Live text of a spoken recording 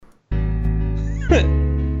Shut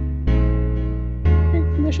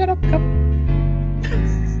up, cup.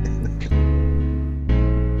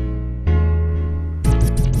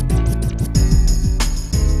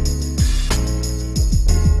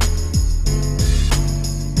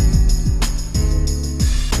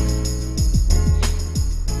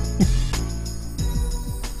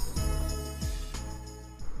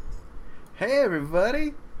 Hey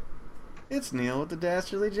everybody, it's Neil with the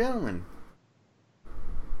Dastardly Gentleman.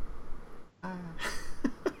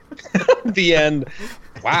 The end.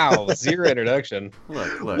 Wow, zero introduction.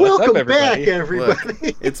 Look. Welcome up, back, everybody?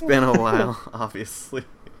 everybody. It's been a while, obviously.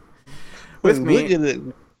 With We're me,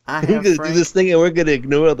 gonna, I we're have gonna Frank. do this thing and we're gonna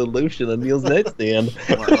ignore the lotion on Neil's nightstand.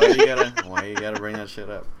 Why you gotta bring that shit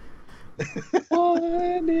up?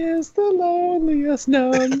 One is the loneliest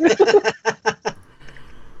number.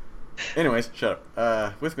 Anyways, shut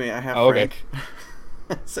up. With me, I have Oh, okay.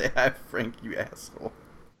 Frank. Say hi, Frank, you asshole.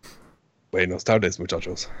 Buenos tardes,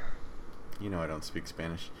 muchachos. You know I don't speak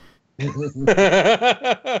Spanish.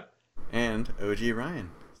 Oh, And OG Ryan.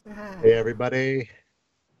 Say hi. Hey, everybody.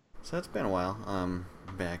 So it's been a while.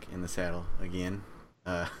 Back in the saddle again.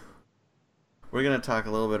 We're gonna talk a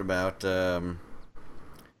little bit about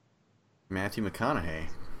Matthew McConaughey.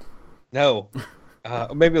 no.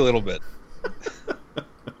 Maybe a little bit.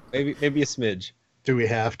 Maybe a smidge. Do we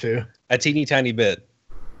have to? A teeny tiny bit.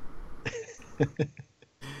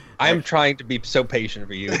 I'm trying to be so patient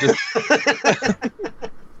for you. Just,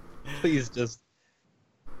 please just.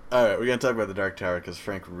 All right, we're gonna talk about the Dark Tower because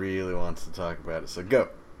Frank really wants to talk about it. So go.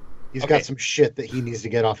 He's Okay. got some shit that he needs to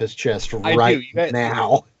get off his chest I right do. You guys-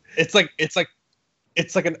 now. It's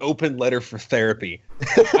like an open letter for therapy.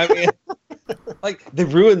 I mean, like they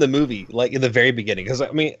ruined the movie like in the very beginning because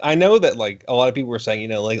I mean I know that like a lot of people were saying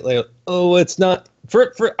like oh it's not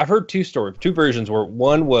for I've heard two versions where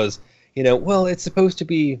one was well it's supposed to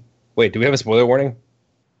be. Wait, do we have a spoiler warning?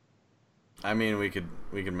 I mean, we could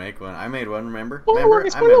make one. I made one. Remember? Spoiler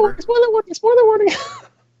warning! I remember. Spoiler warning!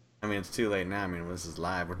 I mean, it's too late now. I mean, this is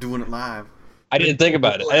live. We're doing it live. I didn't think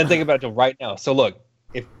about it. I didn't think about it till right now. So look,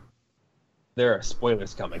 if there are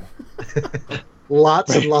spoilers coming,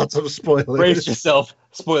 Lots and lots of spoilers. brace yourself.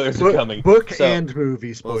 Spoilers are coming. Book So- and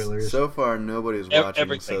movie Well, spoilers. so far, nobody's watching,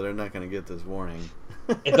 everything. so they're not gonna get this warning.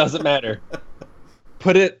 It doesn't matter.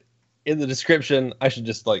 Put it in the description. I should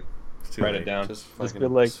just like. It's too Write it late. down. Just Just fucking, be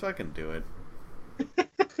like- just fucking do it.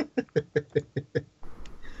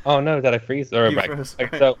 Oh no, did I freeze? Or You back. froze,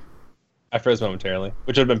 Like, right. so I froze momentarily,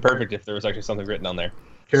 which would have been perfect if there was actually something written on there.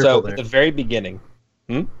 Careful So there. at the very beginning,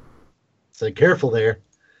 Say careful there.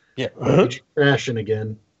 yeah, You're crashing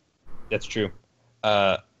again. that's true.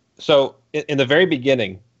 So in the very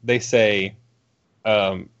beginning, they say,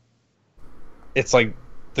 it's like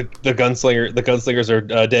the gunslingers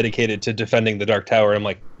are dedicated to defending the Dark Tower. I'm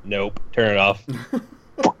like, nope, turn it off.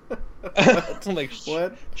 I'm like,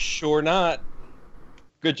 What? Sure not.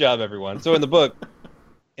 Good job, everyone. So in the book,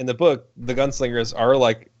 the gunslingers are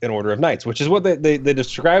like an order of knights, which is what they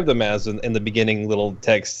describe them as in the beginning little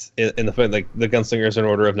text in the like the gunslingers are an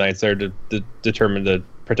order of knights. They're determined to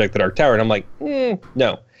protect the Dark Tower, and I'm like,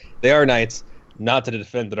 no, they are knights, not to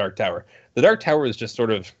defend the Dark Tower. The Dark Tower is just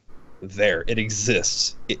sort of there. It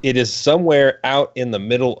exists. It is somewhere out in the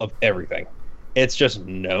middle of everything. It's just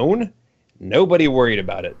known. Nobody worried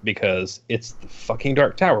about it because it's the fucking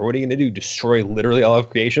Dark Tower. What are you going to do? Destroy literally all of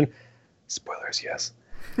creation? Spoilers, yes.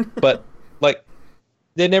 But, like,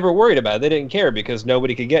 they never worried about it. They didn't care because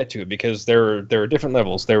nobody could get to it because there are different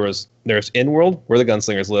levels. There's in-world, where the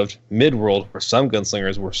gunslingers lived, mid-world, where some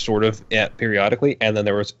gunslingers were sort of at periodically, and then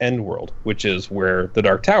there was end-world, which is where the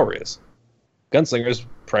Dark Tower is. Gunslingers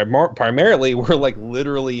primarily were, like,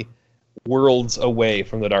 literally worlds away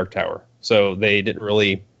from the Dark Tower. So they didn't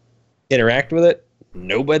really interact with it.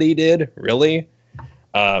 Nobody did, really.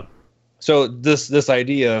 So this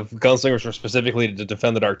idea of gunslingers were specifically to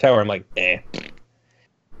defend the Dark Tower, I'm like, eh.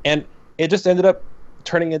 And it just ended up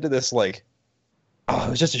turning into this like, it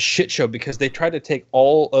was just a shit show because they tried to take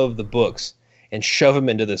all of the books and shove them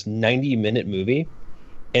into this 90-minute movie,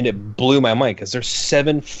 and it blew my mind because there's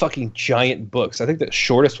 7 fucking giant books. I think the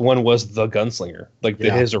shortest one was The Gunslinger, like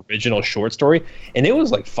his original short story, and it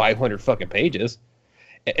was like 500 fucking pages.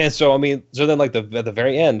 And so, I mean, so then, like, at the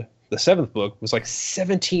very end, the 7th book was like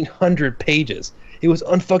 1,700 pages. It was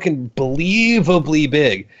unfucking believably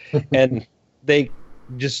big. And they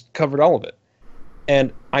just covered all of it.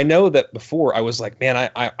 And I know that before I was like, man,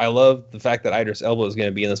 I love the fact that Idris Elba is going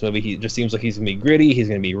to be in this movie. He just seems like he's going to be gritty. He's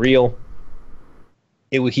going to be real.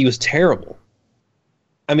 He was terrible.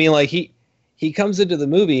 I mean, like, he comes into the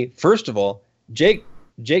movie. First of all, Jake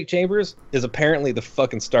Chambers is apparently the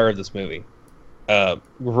fucking star of this movie.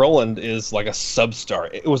 Roland is like a substar.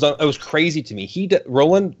 It was crazy to me.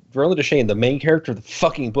 Roland Deschain, the main character of the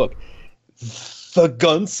fucking book, the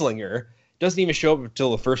gunslinger, doesn't even show up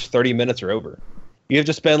until the first 30 minutes are over. You have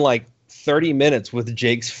to spend like 30 minutes with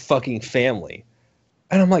Jake's fucking family,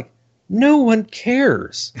 and I'm like, no one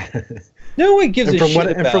cares. No one gives a shit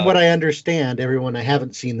about. And from what I understand, everyone, I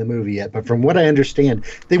haven't seen the movie yet, but from what I understand,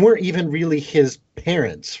 they weren't even really his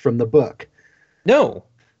parents from the book. No,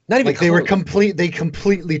 not even. Like they were They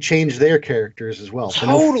completely changed their characters as well for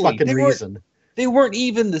no fucking reason. They weren't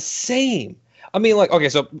even the same. I mean, like, okay,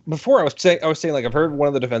 so before I was saying like I've heard one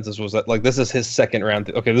of the defenses was that like this is his second round.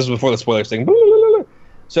 Okay, this is before the spoilers thing.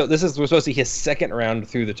 So we're supposed to see his second round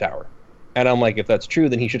through the tower, and I'm like, if that's true,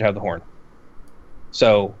 then he should have the horn.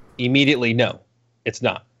 So immediately, no, it's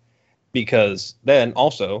not, because then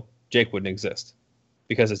also Jake wouldn't exist,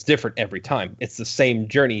 because it's different every time. It's the same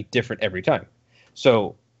journey, different every time.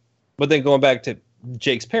 So, but then going back to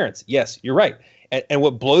Jake's parents, yes, you're right. And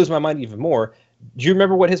what blows my mind even more, do you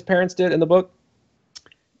remember what his parents did in the book?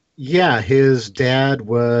 Yeah, his dad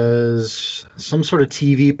was some sort of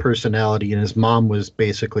TV personality, and his mom was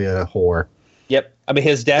basically a whore. Yep. I mean,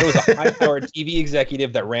 his dad was a high-powered TV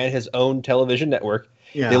executive that ran his own television network.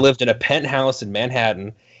 Yeah. They lived in a penthouse in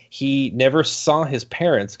Manhattan. He never saw his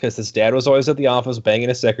parents because his dad was always at the office banging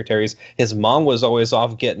his secretaries. His mom was always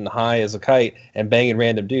off getting high as a kite and banging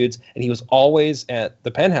random dudes. And he was always at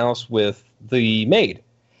the penthouse with the maid.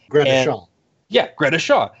 Greta Shaw. Yeah, Greta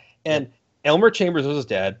Shaw. And Elmer Chambers was his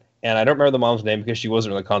dad. And I don't remember the mom's name because she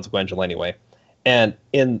wasn't really consequential anyway. And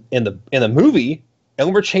in the movie,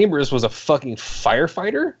 Elmer Chambers was a fucking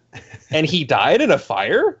firefighter, and he died in a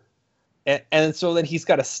fire. And so then he's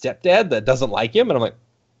got a stepdad that doesn't like him, and I'm like,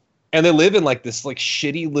 and they live in like this like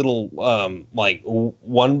shitty little like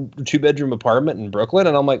 1-2 bedroom apartment in Brooklyn,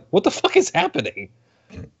 and I'm like, what the fuck is happening?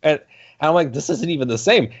 And I'm like, this isn't even the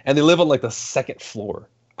same. And they live on like the second floor.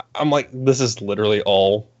 I'm like, this is literally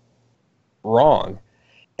all wrong.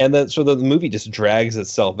 And then so the movie just drags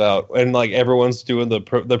itself out, and like everyone's doing the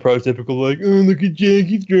prototypical like, oh, look at Jake,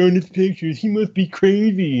 he's drawing his pictures, he must be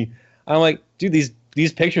crazy. I'm like, dude,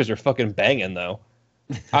 these pictures are fucking banging though.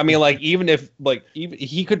 I mean, like even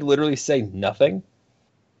he could literally say nothing,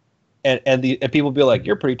 and people be like,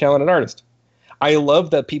 you're a pretty talented artist. I love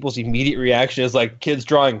that people's immediate reaction is like, kids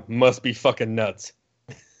drawing must be fucking nuts.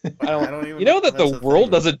 I don't even. You know that the world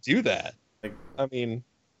doesn't do that. Like, I mean,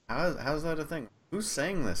 how's that a thing? Who's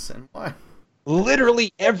saying this and why?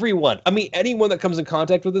 Literally everyone. I mean, anyone that comes in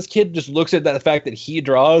contact with this kid just looks at that fact that he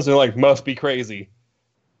draws and like, must be crazy.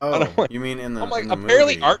 Oh, you mean in the? I'm like, in the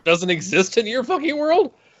apparently movie. Art doesn't exist in your fucking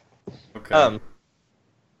world. Okay.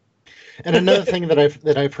 And another thing that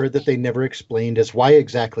I've heard that they never explained is why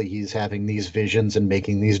exactly he's having these visions and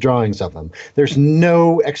making these drawings of them. There's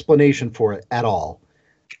no explanation for it at all.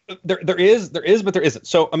 There is, but there isn't.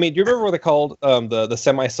 So, I mean, do you remember what they called the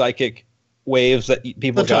semi-psychic waves that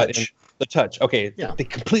people got in the touch? Okay, yeah. They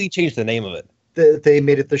completely changed the name of it. They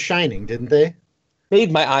made it The Shining, didn't they? Made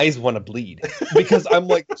my eyes want to bleed, because I'm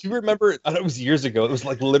like, do you remember? I know it was years ago. It was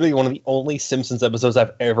like literally one of the only Simpsons episodes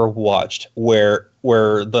I've ever watched where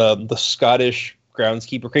the Scottish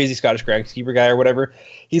groundskeeper, crazy Scottish groundskeeper guy or whatever,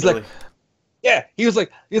 he's really? Like, yeah, he was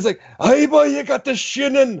like, hey boy, you got the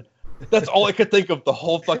shinnin'. That's all I could think of the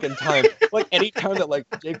whole fucking time. Like any time that like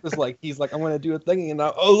Jake was like, he's like, I'm gonna do a thing, and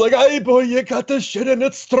I was like, hey boy, you got the shinnin',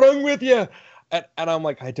 it's strong with you. And I'm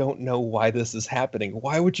like, I don't know why this is happening.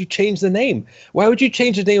 Why would you change the name? Why would you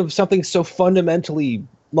change the name of something so fundamentally,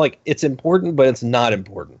 like, it's important, but it's not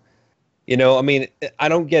important? You know, I mean, I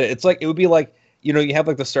don't get it. It's like, it would be like, you know, you have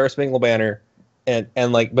like the Star Spangled Banner, and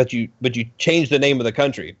like, but you change the name of the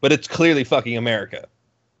country, but it's clearly fucking America.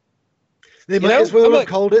 They might as well have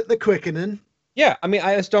called it the Quickening. Yeah, I mean,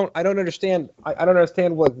 I don't understand. I don't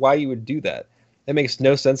understand why you would do that. It makes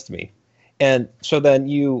no sense to me. And so then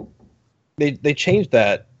they changed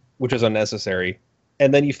that, which is unnecessary,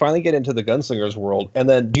 and then you finally get into the Gunslinger's world. And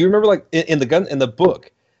then, do you remember, like in the book,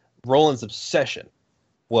 Roland's obsession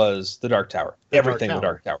was the Dark Tower, everything the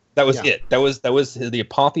Dark Tower. That was it. That was the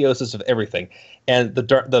apotheosis of everything. And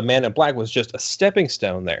the Man in Black was just a stepping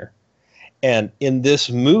stone there. And in this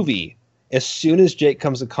movie, as soon as Jake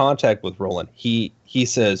comes in contact with Roland, he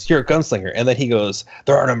says, "You're a gunslinger," and then he goes,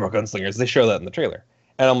 "There are no more gunslingers." They show that in the trailer,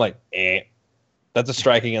 and I'm like, that's a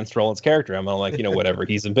strike against Roland's character. I'm like, you know, whatever.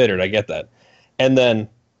 He's embittered. I get that. And then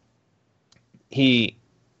he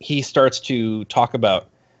starts to talk about.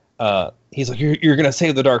 He's like, "You're gonna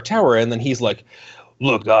save the Dark Tower," and then he's like,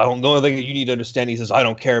 "Look, the only thing that you need to understand," he says, "I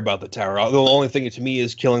don't care about the tower. The only thing to me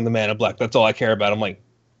is killing the Man in Black. That's all I care about." I'm like,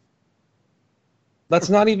 that's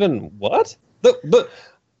not even what?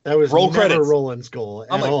 That was Roll never credits. Roland's goal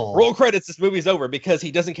I'm at like, all. roll credits, this movie's over because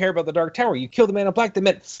he doesn't care about the Dark Tower. You kill the Man in Black, that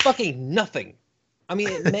meant fucking nothing. I mean,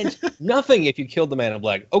 it meant nothing if you killed the Man in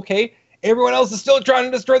Black. Okay, everyone else is still trying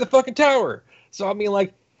to destroy the fucking tower. So I mean,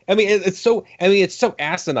 like, it's so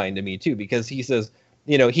asinine to me too, because he says,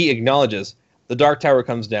 he acknowledges the Dark Tower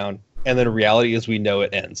comes down, and then reality as we know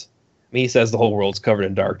it ends. I mean, he says the whole world's covered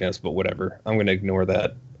in darkness, but whatever. I'm going to ignore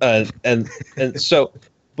that. And so,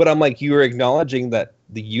 but I'm like, you are acknowledging that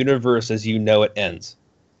the universe as you know it ends.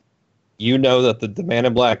 You know that the Man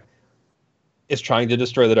in Black is trying to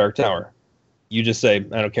destroy the Dark Tower. You just say,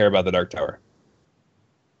 I don't care about the Dark Tower.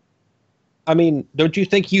 I mean, don't you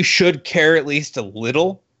think you should care at least a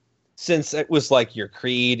little? Since it was like your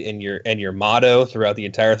creed and your motto throughout the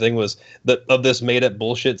entire thing was that of this made up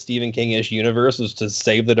bullshit Stephen King-ish universe was to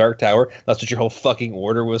save the Dark Tower. That's what your whole fucking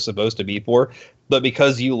order was supposed to be for. But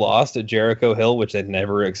because you lost at Jericho Hill, which they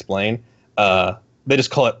never explain, they just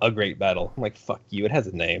call it a great battle. I'm like, fuck you, it has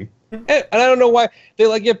a name. And I don't know why they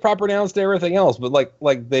like give proper nouns to everything else, but like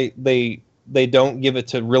they don't give it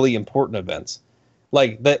to really important events.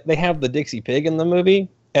 Like they have the Dixie Pig in the movie.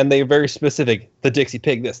 And they're very specific, the Dixie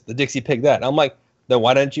Pig this, the Dixie Pig that. And I'm like, then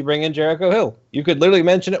why didn't you bring in Jericho Hill? You could literally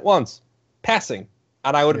mention it once, passing,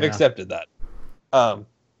 and I would have accepted that. So,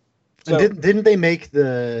 didn't they make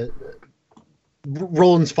the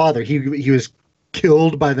Roland's father? He was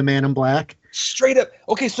killed by the Man in Black. Straight up.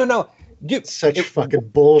 Okay, so now, dude,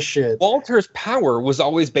 fucking bullshit. Walter's power was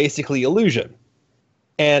always basically illusion,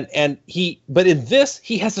 but in this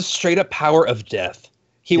he has a straight up power of death.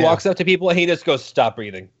 He walks up to people and he just goes, "Stop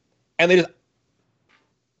breathing," and they just.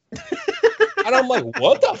 And I'm like,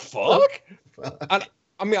 "What the fuck?" I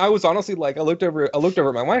mean, I was honestly like, I looked over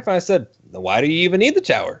at my wife and I said, "Why do you even need the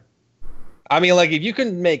tower?" I mean, like, if you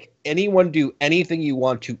can make anyone do anything you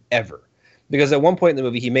want to ever, because at one point in the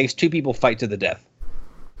movie he makes two people fight to the death,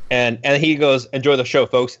 and he goes, "Enjoy the show,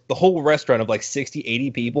 folks." The whole restaurant of like 60,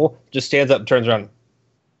 80 people just stands up and turns around.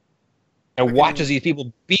 And watches these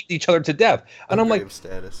people beat each other to death. And I'm like,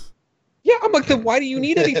 status. Yeah, I'm like, then why do you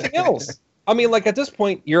need anything else? I mean, like, at this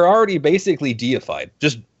point, you're already basically deified.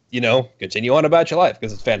 Just, continue on about your life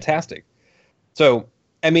because it's fantastic. So,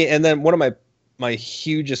 I mean, and then one of my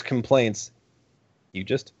hugest complaints,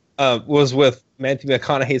 was with Matthew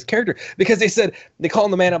McConaughey's character, because they call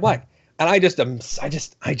him the Man in Black. And I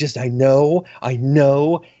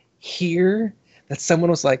know here that someone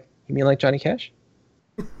was like, you mean like Johnny Cash?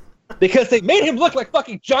 Because they made him look like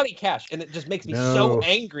fucking Johnny Cash, and it just makes me so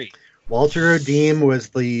angry. Walter O'Deem was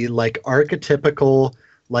the archetypical,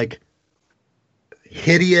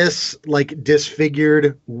 hideous,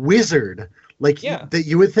 disfigured wizard, that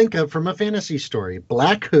you would think of from a fantasy story.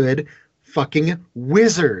 Black Hood, fucking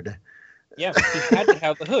wizard. Yeah, he had to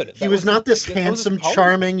have the hood. He was not this handsome,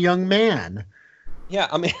 charming young man. Yeah,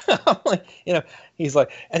 I mean, I'm like, he's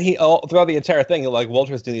like, and throughout the entire thing,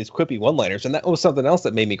 Walter's doing these quippy one-liners, and that was something else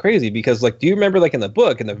that made me crazy, because, do you remember, in the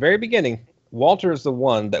book, in the very beginning, Walter is the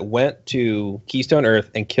one that went to Keystone Earth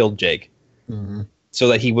and killed Jake, so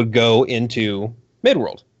that he would go into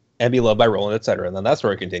Midworld and be loved by Roland, etc., and then that's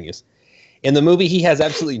where it continues. In the movie, he has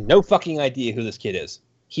absolutely no fucking idea who this kid is.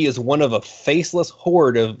 He is one of a faceless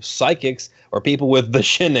horde of psychics or people with the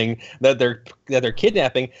shinning that they're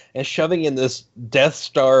kidnapping and shoving in this Death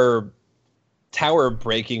Star tower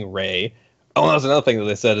breaking ray. Oh, that was another thing that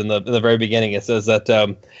they said in the very beginning. It says that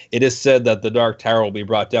it is said that the Dark Tower will be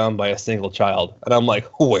brought down by a single child, and I'm like,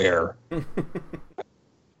 where?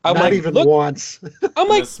 Not even once. I'm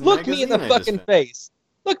like, look me in the fucking face.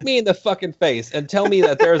 Look me in the fucking face and tell me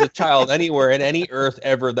that there is a child anywhere in any Earth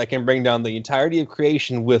ever that can bring down the entirety of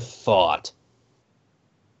creation with thought.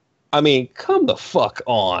 I mean, come the fuck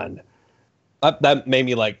on. That made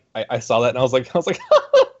me I saw that and I was like,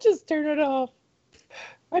 just turn it off.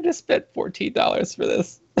 I just spent $14 for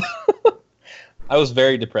this. I was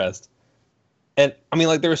very depressed. And I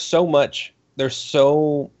mean, there's so much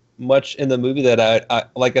in the movie that I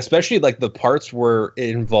like, especially the parts where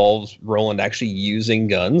it involves Roland actually using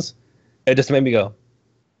guns. It just made me go,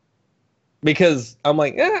 because I'm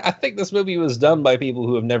like, I think this movie was done by people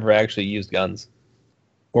who have never actually used guns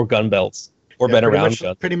or gun belts or been around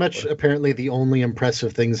guns. Pretty much, apparently, the only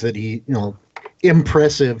impressive things that he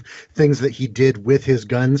did with his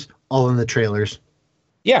guns, all in the trailers.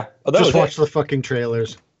 Yeah, just watch the fucking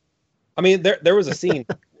trailers. I mean, there was a scene.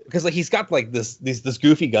 Because he's got this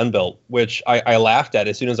goofy gun belt, which I laughed at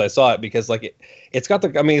as soon as I saw it, because it's got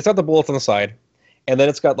the bullets on the side, and then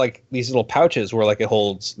it's got these little pouches where it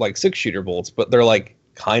holds 6-shooter bullets, but they're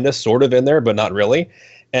kind of sort of in there, but not really.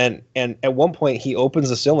 And at one point he opens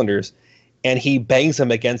the cylinders, and he bangs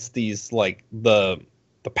them against these the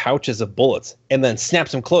the pouches of bullets and then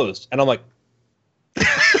snaps them closed. And I'm like,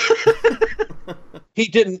 he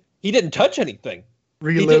didn't touch anything.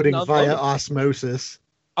 Reloading via osmosis.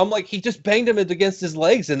 I'm like, he just banged him against his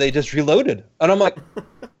legs and they just reloaded. And I'm like,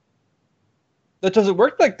 that doesn't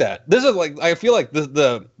work like that. This is like, I feel like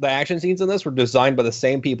the action scenes in this were designed by the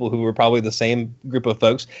same people who were probably the same group of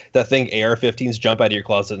folks that think AR-15s jump out of your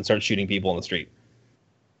closet and start shooting people in the street.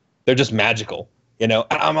 They're just magical, you know?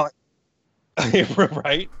 And I'm like,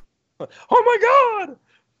 right? Oh my God.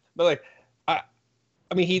 But like,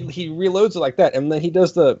 I mean, he reloads it like that. And then he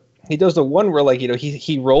does the one where, like, you know,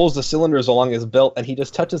 he rolls the cylinders along his belt and he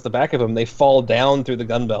just touches the back of them. They fall down through the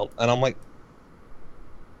gun belt. And I'm like,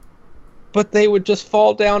 but they would just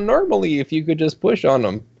fall down normally if you could just push on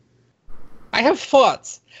them. I have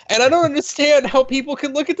thoughts. And I don't understand how people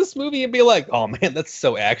can look at this movie and be like, oh man, that's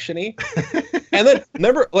so actiony. And then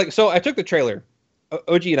remember, like, so I took the trailer.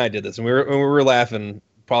 OG and I did this and we were laughing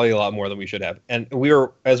probably a lot more than we should have. And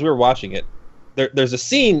as we were watching it, there's a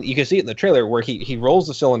scene, you can see it in the trailer, where he rolls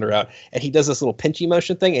the cylinder out and he does this little pinchy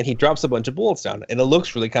motion thing and he drops a bunch of bullets down and it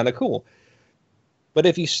looks really kind of cool. But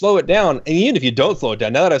if you slow it down, and even if you don't slow it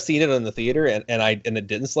down, now that I've seen it in the theater and it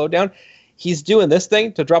didn't slow down, he's doing this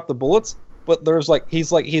thing to drop the bullets, but there's like he's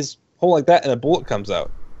holding like that and a bullet comes out.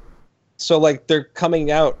 So like they're coming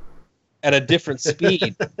out at a different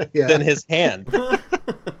speed than his hand.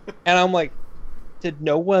 And I'm like, did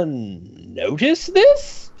no one notice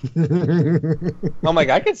this? I'm like,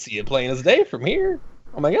 I could see it plain as day from here.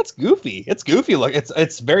 I'm like, that's goofy. It's goofy. Look,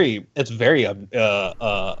 it's very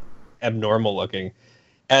abnormal looking.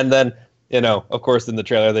 And then, you know, of course, in the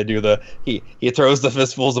trailer they do he throws the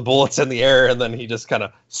fistfuls of bullets in the air and then he just kind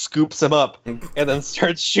of scoops them up and then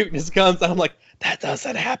starts shooting his guns. And I'm like, that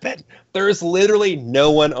doesn't happen. There's literally no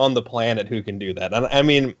one on the planet who can do that. I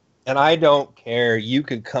mean, and I don't care. You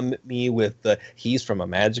could come at me with he's from a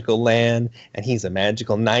magical land and he's a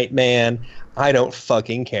magical night man. I don't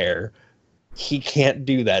fucking care. He can't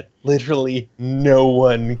do that. Literally no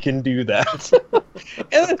one can do that.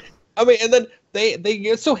 and then they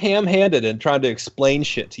get so ham-handed in trying to explain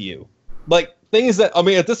shit to you. Like things that, I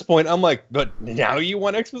mean, at this point, I'm like, but now you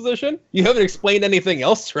want exposition? You haven't explained anything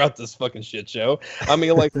else throughout this fucking shit show. I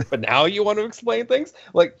mean, like, but now you want to explain things?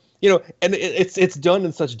 Like, you know, and it's done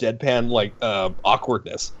in such deadpan, like,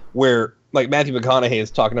 awkwardness, where, like, Matthew McConaughey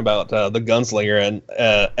is talking about the gunslinger,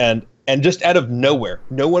 and just out of nowhere,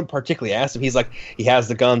 no one particularly asked him, he's like, he has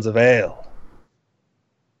the guns of Ale.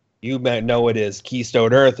 You might know it is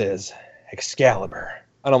Keystone Earth is Excalibur.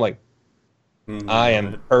 And I'm like, I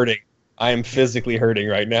am hurting. I am physically hurting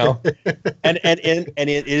right now. and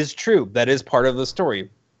it is true. That is part of the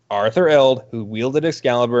story. Arthur Eld, who wielded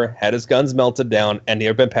Excalibur, had his guns melted down, and they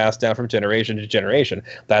have been passed down from generation to generation.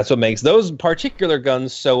 That's what makes those particular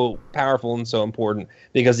guns so powerful and so important,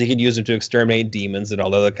 because he could use them to exterminate demons and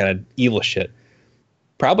all other kind of evil shit.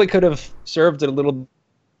 Probably could have served a little,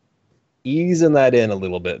 easing that in a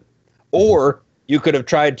little bit. Or you could have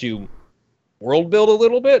tried to world build a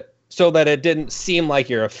little bit so that it didn't seem like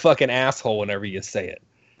you're a fucking asshole whenever you say it.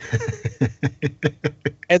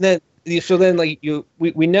 And then, so then, like,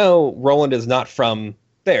 we know Roland is not from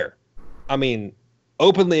there. I mean,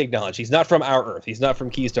 openly acknowledged. He's not from our Earth. He's not from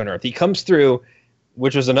Keystone Earth. He comes through,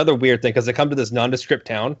 which was another weird thing, because they come to this nondescript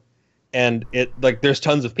town, and there's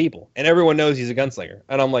tons of people, and everyone knows he's a gunslinger.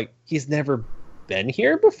 And I'm like, he's never been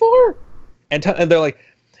here before? And they're like,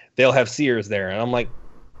 they'll have seers there. And I'm like,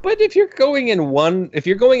 but if you're going in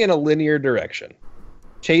a linear direction,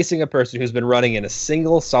 chasing a person who's been running in a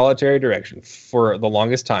single solitary direction for the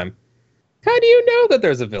longest time, how do you know that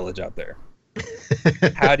there's a village out there?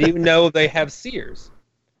 How do you know they have seers?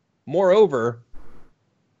 Moreover,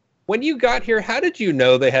 when you got here, how did you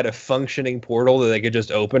know they had a functioning portal that they could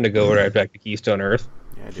just open to go right back to Keystone Earth?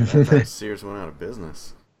 Yeah, dude, I thought Sears went out of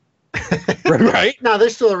business. Right? No, they're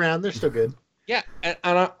still around. They're still good. Yeah, and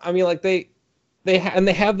I mean, like, they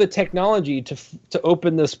have the technology to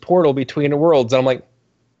open this portal between the worlds. And I'm like,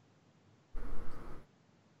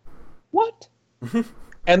 what?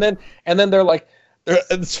 and then they're like,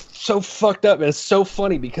 it's so fucked up, and it's so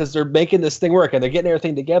funny because they're making this thing work and they're getting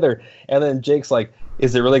everything together. And then Jake's like,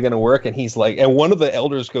 is it really going to work? And he's like, and one of the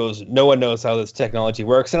elders goes, no one knows how this technology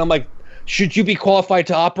works. And I'm like, should you be qualified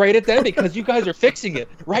to operate it then? Because you guys are fixing it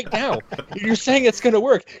right now. You're saying it's going to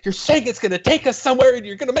work. You're saying it's going to take us somewhere and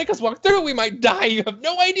you're going to make us walk through it. We might die. You have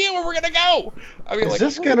no idea where we're going to go. I mean, is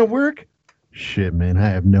this going to work? Shit, man, I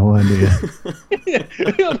have no idea.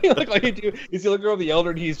 You look like you see the girl with the elder,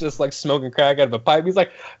 and he's just like smoking crack out of a pipe. He's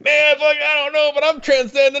like, man, fuck, I don't know, but I'm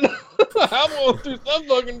transcending. I'm going through some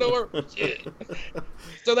fucking door. Shit.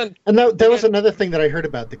 So then, And that was another thing that I heard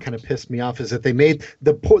about that kind of pissed me off is that they made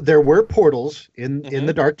there were portals in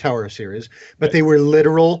the Dark Tower series, but they were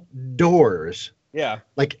literal doors, yeah,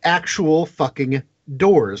 like actual fucking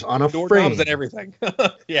doors on a door frame knobs and everything.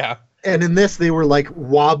 Yeah. And in this, they were like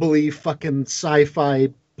wobbly fucking sci-fi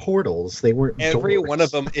portals. They weren't Every doors. one of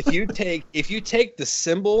them. If you take the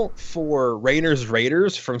symbol for Raynor's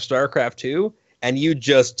Raiders from StarCraft 2 and you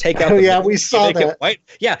just take out Oh, the yeah, middle, we you saw make it that. white.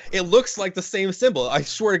 Yeah, it looks like the same symbol. I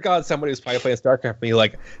swear to God, somebody was probably playing StarCraft and be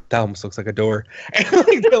like, that almost looks like a door. And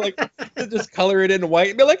like, they're like, they just color it in white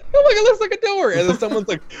and be like, oh my God, it looks like a door. And then someone's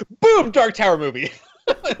like, boom, Dark Tower movie.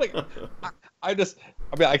 Like,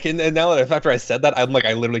 I can, and now that after I said that, I'm like,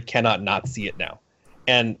 I literally cannot not see it now.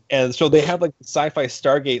 And so they have like sci-fi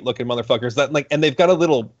Stargate looking motherfuckers that like, and they've got a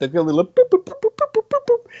little boop, boop, boop, boop, boop, boop, boop,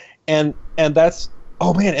 boop. And that's,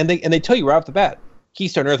 oh man, and they tell you right off the bat,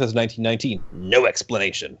 Keystone Earth is 1919, no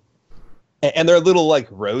explanation. And they're little like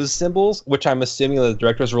rose symbols, which I'm assuming the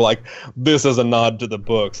directors were like, this is a nod to the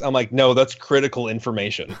books. I'm like, no, that's critical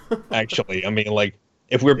information. Actually, I mean, like,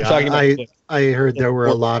 if we're talking about, I heard there were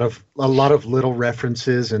a lot of little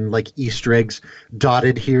references and like Easter eggs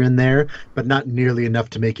dotted here and there, but not nearly enough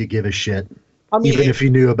to make you give a shit, I mean, even if you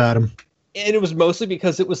knew about them. And it was mostly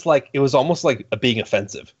because it was almost like being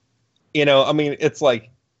offensive, you know. I mean, it's like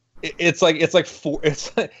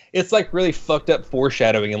really fucked up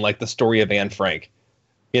foreshadowing in like the story of Anne Frank,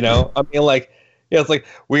 you know. I mean, like, yeah, it's like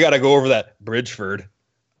we got to go over that Bridgeford,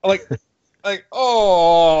 like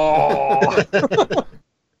oh.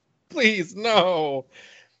 Please, no.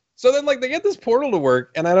 So then, like, they get this portal to work,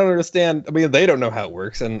 and I don't understand. I mean, they don't know how it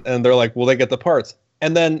works, and they're like, well, they get the parts.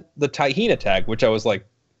 And then the Tyheen attack, which I was like,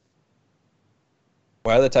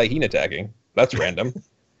 why are the Tyheen attacking? That's random.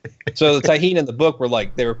 So the Tyheen in the book were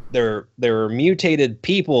like, they're mutated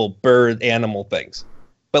people, bird, animal things.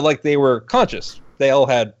 But, like, they were conscious. They all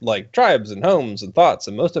had, like, tribes and homes and thoughts,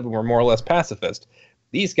 and most of them were more or less pacifist.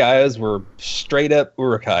 These guys were straight up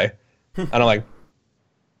Uruk-hai. And I'm like,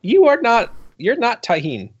 you're not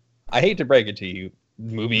Tyheen. I hate to break it to you,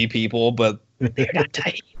 movie people, but they're not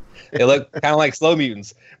Tyheen. They look kind of like slow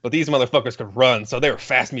mutants, but these motherfuckers could run, so they were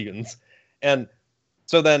fast mutants. And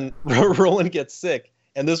so then Roland gets sick,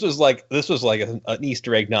 and this was like an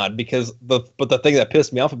Easter egg nod because the thing that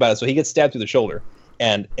pissed me off about it, so he gets stabbed through the shoulder,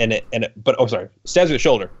 stabbed through the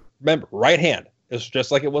shoulder. Remember, right hand. It's just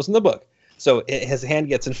like it was in the book. So his hand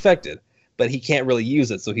gets infected. But he can't really use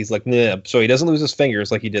it, so he's like, nah. So he doesn't lose his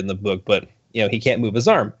fingers like he did in the book, but, you know, he can't move his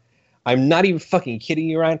arm. I'm not even fucking kidding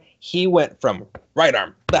you, Ryan. He went from right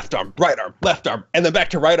arm, left arm, and then back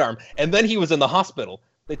to right arm, and then he was in the hospital.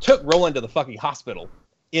 They took Roland to the fucking hospital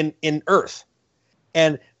in Earth.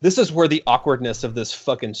 And this is where the awkwardness of this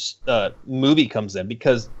fucking movie comes in,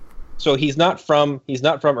 because so he's not from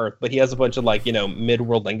Earth, but he has a bunch of, like, you know,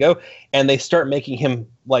 mid-world lingo, and they start making him,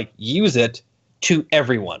 like, use it to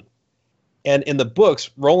everyone. And in the books,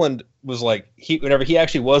 Roland was like, whenever he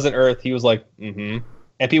actually was on Earth, he was like, mm-hmm.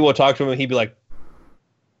 And people would talk to him, and he'd be like,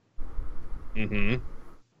 mm-hmm.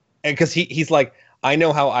 And because he's like, I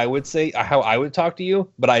know how I would talk to you,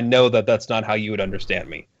 but I know that that's not how you would understand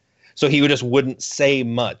me. So he wouldn't say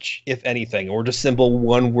much, if anything, or just simple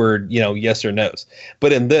one word, you know, yes or no's.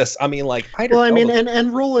 But in this, I mean, like, I don't know. Well, I mean,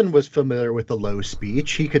 and Roland was familiar with the low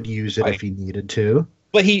speech. He could use it if he needed to.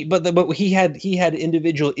 But he had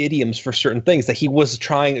individual idioms for certain things that he was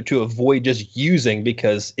trying to avoid just using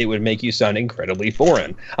because it would make you sound incredibly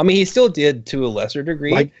foreign. I mean, he still did to a lesser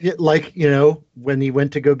degree. Like you know, when he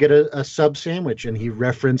went to go get a sub sandwich and he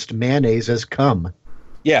referenced mayonnaise as cum.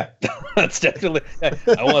 Yeah, that's definitely.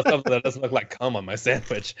 I want something that doesn't look like cum on my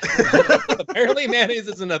sandwich. Apparently, mayonnaise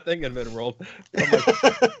isn't a thing in Midworld.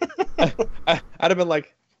 I'd have been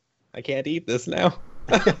like, I can't eat this now.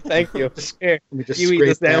 Thank you. Here, Let me just you scrape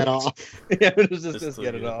eat the that sandwich. off. Yeah, just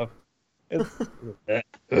get it off.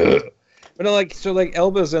 But no, like, so like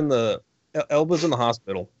Elba's in the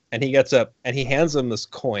hospital, and he gets up and he hands him this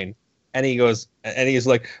coin, and he goes, and he's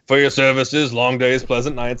like, for your services, long days,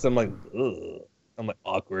 pleasant nights. I'm like, ugh. I'm like,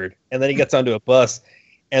 awkward. And then he gets onto a bus,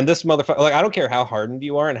 and this motherfucker, like, I don't care how hardened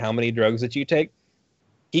you are and how many drugs that you take,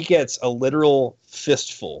 he gets a literal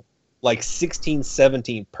fistful, like 16,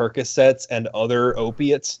 17 Percocets and other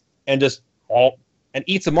opiates, and just and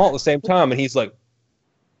eats them all at the same time. And he's like,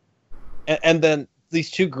 and then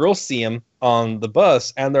these two girls see him on the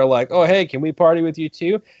bus, and they're like, oh, hey, can we party with you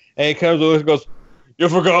too? And he comes over and goes,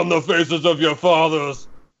 you've forgotten the faces of your fathers.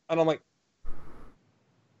 And I'm like,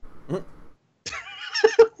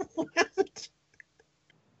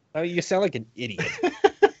 I mean, you sound like an idiot.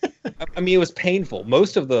 I mean, it was painful.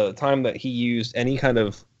 Most of the time that he used any kind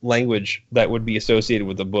of language that would be associated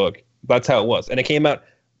with the book, that's how it was. And it came out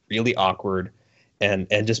really awkward and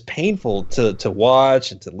just painful to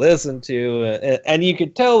watch and to listen to. And you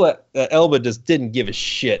could tell that Elba just didn't give a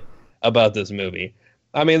shit about this movie.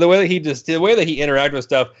 I mean, the way that he interacted with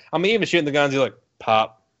stuff, I mean, even shooting the guns, he's like,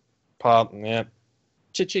 pop, yeah,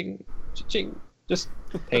 cha-ching, cha-ching, just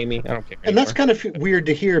pay me. I don't care. And that's kind of weird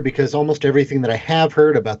to hear because almost everything that I have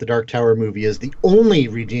heard about the Dark Tower movie is the only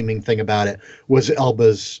redeeming thing about it was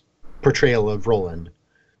Elba's portrayal of Roland.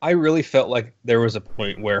 I really felt like there was a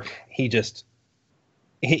point where I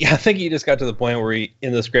think he just got to the point where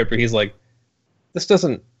in the script where he's like, this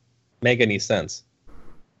doesn't make any sense.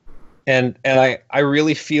 And I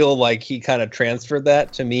really feel like he kind of transferred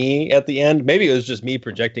that to me at the end. Maybe it was just me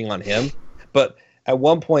projecting on him, but at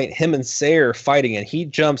one point, him and Sayre fighting, and he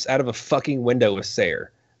jumps out of a fucking window with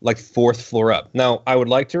Sayre, like 4th floor up. Now, I would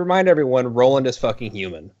like to remind everyone, Roland is fucking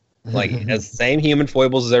human. Like, he has the same human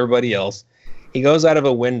foibles as everybody else. He goes out of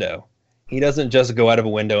a window. He doesn't just go out of a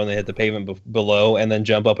window and then hit the pavement below and then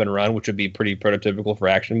jump up and run, which would be pretty prototypical for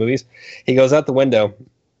action movies. He goes out the window,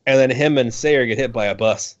 and then him and Sayre get hit by a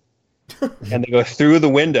bus. And they go through the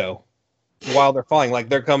window while they're falling. Like,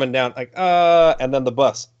 they're coming down, like, and then the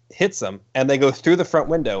bus hits them, and they go through the front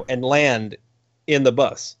window and land in the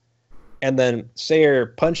bus. And then Sayre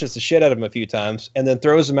punches the shit out of him a few times and then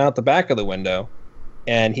throws him out the back of the window.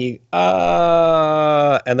 And he,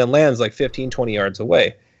 and then lands like 15, 20 yards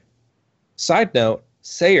away. Side note,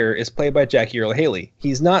 Sayre is played by Jackie Earle Haley.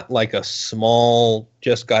 He's not like a small,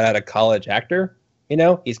 just got out of college actor. You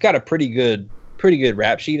know, he's got a pretty good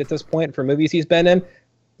rap sheet at this point for movies he's been in.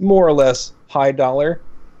 More or less high dollar.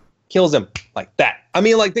 Kills him like that. I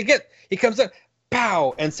mean, like, he comes up,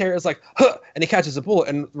 pow, and Sarah's like, huh, and he catches a bullet,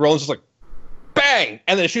 and Roland's just like, bang,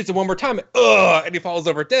 and then shoots him one more time, and he falls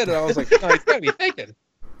over dead. And I was like, no, he's gotta be faking.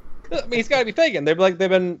 I mean, he's gotta be faking. They've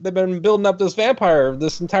been building up this vampire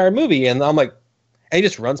this entire movie, and I'm like, and he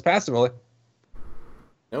just runs past him. I'm like,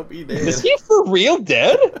 nope, he dead. Is he for real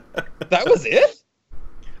dead? That was it?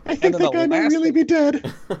 I think that guy might really be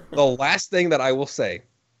dead. The last thing that I will say,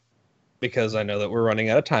 because I know that we're running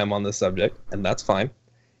out of time on this subject, and that's fine.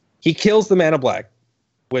 He kills the Man in Black,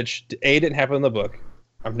 which didn't happen in the book.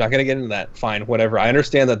 I'm not going to get into that. Fine, whatever. I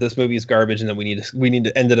understand that this movie is garbage and that we need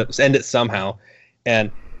to end it somehow.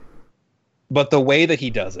 But the way that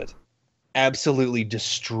he does it absolutely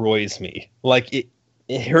destroys me. Like,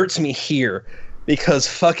 it hurts me here because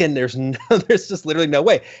fucking there's just literally no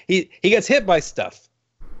way. He gets hit by stuff.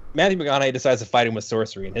 Matthew McConaughey decides to fight him with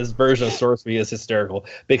sorcery, and his version of sorcery is hysterical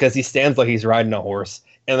because he stands like he's riding a horse,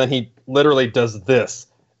 and then he literally does this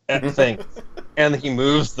at things, and he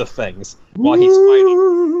moves the things while he's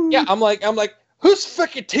fighting. Yeah, I'm like, who's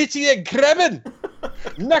fucking teaching you grabbing?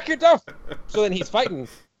 Knock it off! So then he's fighting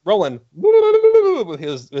Roland with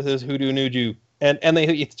his hoodoo nuju, and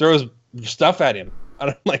he throws stuff at him. And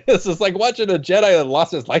I'm like, this is like watching a Jedi that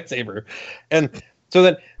lost his lightsaber, and so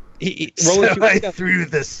then. So I threw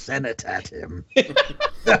the Senate at him.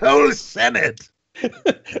 The whole Senate.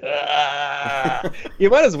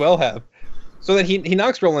 You might as well have. So then he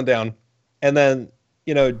knocks Roland down, and then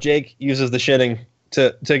Jake uses the shitting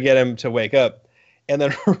to get him to wake up, and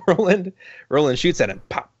then Roland shoots at him,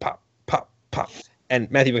 pop, pop, pop, pop,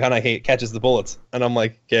 and Matthew McConaughey catches the bullets, and I'm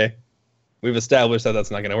like, okay, we've established that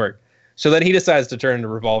that's not going to work. So then he decides to turn into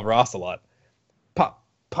Revolver Ocelot, pop,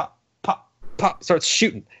 pop, pop, pop, starts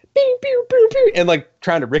shooting. Pew, pew, pew, pew, and like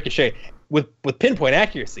trying to ricochet with pinpoint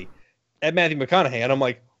accuracy at Matthew McConaughey, and I'm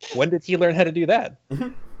like, when did he learn how to do that?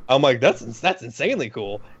 I'm like, that's insanely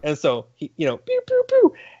cool. And so he, pew, pew,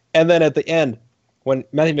 pew, and then at the end, when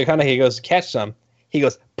Matthew McConaughey goes to catch some, he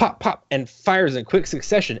goes pop, pop, and fires in quick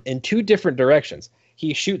succession in 2 different directions.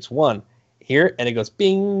 He shoots one here, and it goes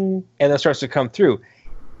bing, and then starts to come through,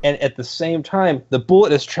 and at the same time, the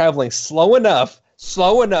bullet is traveling slow enough.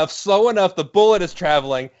 The bullet is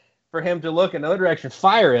traveling. For him to look another direction,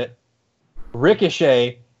 fire it,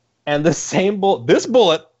 ricochet, and this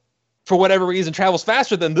bullet, for whatever reason, travels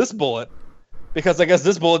faster than this bullet, because I guess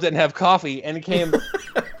this bullet didn't have coffee, and it came,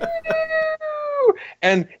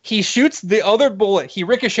 and he shoots the other bullet. He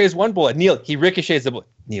ricochets one bullet. He ricochets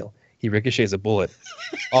a bullet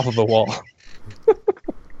off of the wall.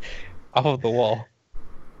 Off of the wall.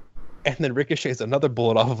 And then ricochets another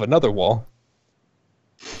bullet off of another wall.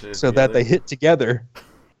 So that they hit together.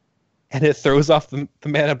 And it throws off the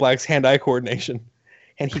Man in Black's hand-eye coordination.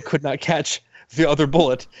 And he could not catch the other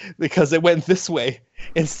bullet because it went this way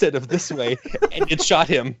instead of this way. And it shot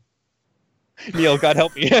him. Neil, God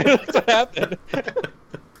help me. That's what happened.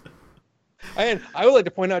 I would like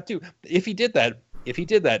to point out too, if he did that, if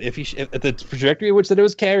the trajectory in which that it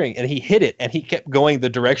was carrying, and he hit it, and he kept going the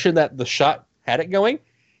direction that the shot had it going,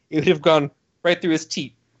 it would have gone right through his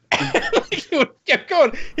teeth. He would kept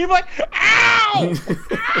going. He'd be like, "Ow,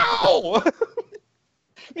 ow!"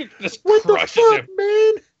 He just What the crushes fuck, him.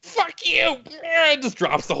 man? Fuck you! Just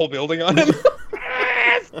drops the whole building on him.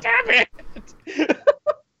 Stop it!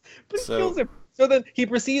 But So- kills him. So then he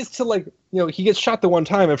proceeds to, like, he gets shot the one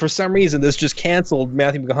time, and for some reason this just canceled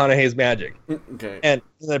Matthew McConaughey's magic. Okay. And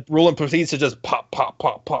then Roland proceeds to just pop, pop,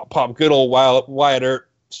 pop, pop, pop, good old Wyatt Earp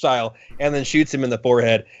style, and then shoots him in the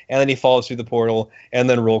forehead, and then he falls through the portal, and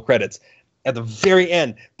then roll credits. At the very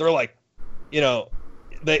end, they're like,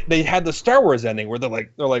 they had the Star Wars ending where they're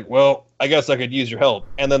like, well, I guess I could use your help,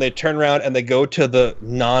 and then they turn around and they go to the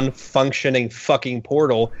non-functioning fucking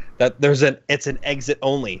portal that it's an exit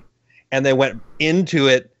only, and they went into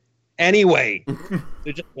it anyway.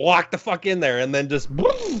 They just walked the fuck in there, and then just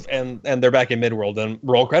and they're back in Midworld and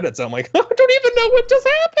roll credits. I'm like, I don't even know what just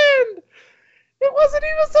happened. It wasn't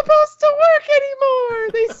even supposed to work anymore.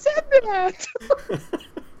 They said that.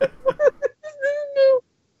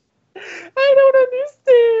 I don't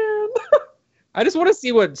understand. I just want to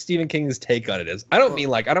see what Stephen King's take on it is. I don't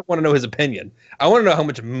want to know his opinion. I want to know how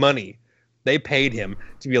much money they paid him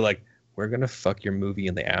to be like, we're going to fuck your movie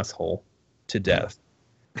in the asshole to death.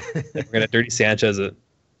 And we're going to Dirty Sanchez it.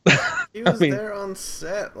 He was there on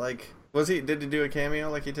set. Like, did he do a cameo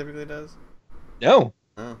like he typically does? No.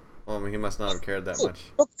 Oh. Well, I mean, he must not have cared that much.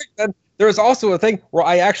 There was also a thing where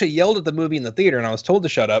I actually yelled at the movie in the theater, and I was told to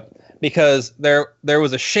shut up because there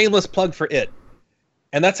was a shameless plug for it,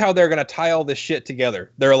 and that's how they're going to tie all this shit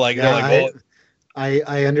together. I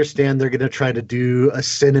understand they're going to try to do a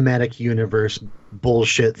cinematic universe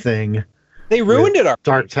bullshit thing. They ruined it.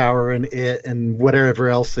 Dark Tower and it and whatever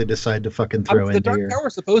else they decide to fucking throw in the Dark here. Tower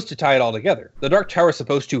is supposed to tie it all together. The Dark Tower is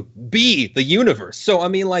supposed to be the universe. So I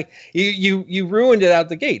mean, like, you ruined it out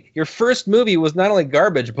the gate. Your first movie was not only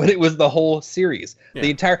garbage, but it was the whole series. Yeah.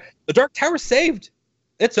 The Dark Tower saved.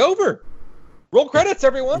 It's over. Roll credits,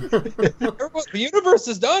 everyone. The universe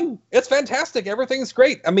is done. It's fantastic. Everything's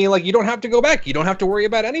great. I mean, like, you don't have to go back. You don't have to worry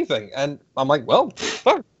about anything. And I'm like, well,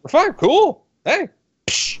 fuck, we're fine, cool. Hey.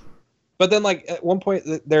 Psh. But then, like, at one point,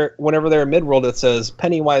 whenever they're in Midworld, it says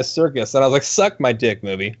Pennywise Circus, and I was like, "Suck my dick,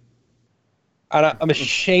 movie." I'm a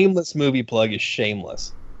shameless movie plug. Is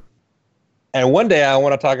shameless. And one day, I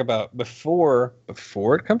want to talk about before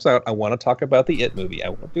it comes out. I want to talk about the It movie. I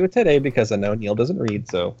won't do it today because I know Neil doesn't read,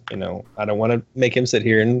 so I don't want to make him sit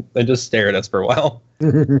here and just stare at us for a while.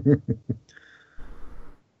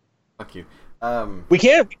 Fuck you. We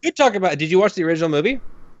could talk about. Did you watch the original movie?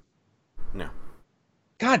 No.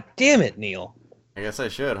 God damn it, Neil. I guess I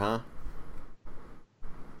should, huh?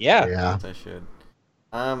 Yeah. I guess I should.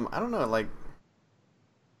 I don't know, like,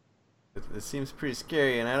 it seems pretty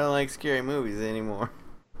scary, and I don't like scary movies anymore.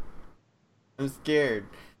 I'm scared.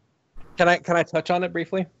 Can I touch on it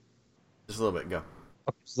briefly? Just a little bit, go.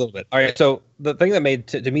 Okay, just a little bit. All right, so the thing that made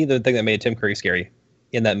Tim Curry scary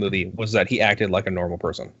in that movie was that he acted like a normal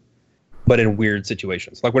person, but in weird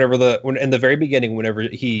situations. Like in the very beginning, whenever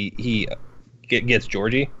he gets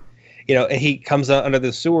Georgie, and he comes out under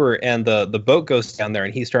the sewer, and the boat goes down there,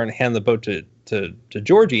 and he's starting to hand the boat to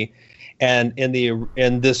Georgie, and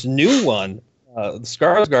in this new one,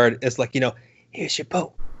 Skarsgård is like, here's your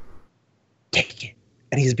boat, take it,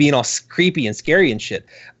 and he's being all creepy and scary and shit.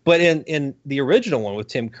 But in the original one with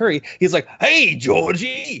Tim Curry, he's like, hey,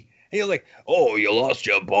 Georgie. And he's like, oh, you lost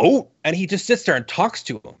your boat? And he just sits there and talks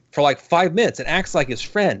to him for like 5 minutes and acts like his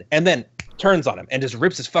friend, and then turns on him and just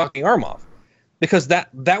rips his fucking arm off. Because that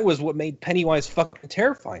was what made Pennywise fucking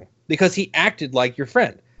terrifying. Because he acted like your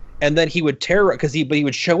friend. And then he would but he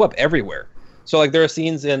would show up everywhere. So like there are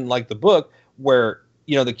scenes in like the book where,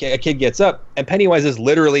 a kid gets up and Pennywise is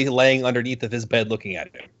literally laying underneath of his bed looking at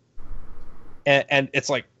him. And it's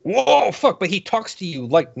like, whoa, fuck! But he talks to you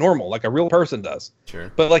like normal, like a real person does.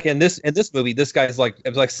 Sure. But like in this movie, this guy's like, it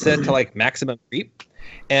was like set to like maximum creep,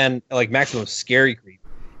 and like maximum scary creep.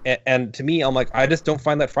 And to me, I'm like, I just don't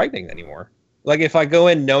find that frightening anymore. Like if I go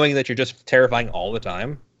in knowing that you're just terrifying all the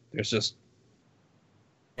time, there's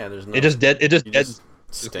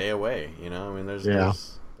stay away. I mean, there's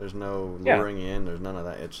no luring in. There's none of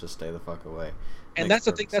that. It's just stay the fuck away. And that's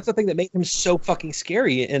the thing. That's the thing that made him so fucking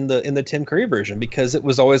scary in the Tim Curry version, because it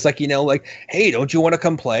was always like, like, hey, don't you want to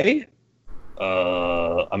come play?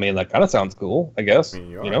 I mean, that kind of sounds cool, I guess. I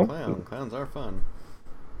mean, you are a clown. Clowns are fun.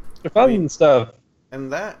 They're fun and stuff.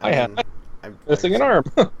 And that I'm missing an arm.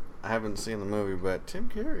 I haven't seen the movie, but Tim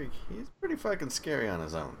Curry, he's pretty fucking scary on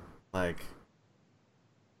his own. Like,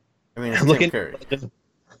 I mean, it's Tim Curry.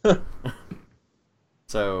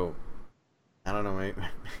 So, I don't know, maybe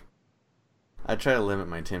I try to limit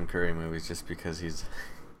my Tim Curry movies just because he's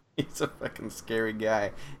a fucking scary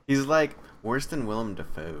guy. He's like worse than Willem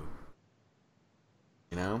Dafoe.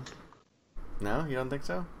 You know? No, you don't think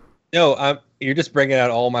so? No, you're just bringing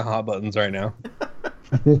out all my hot buttons right now.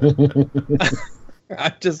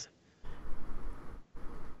 I just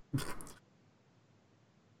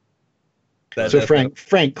So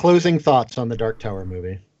Frank, closing thoughts on the Dark Tower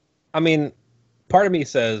movie. I mean, part of me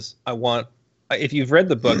says if you've read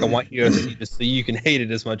the book, I want you to see just so you can hate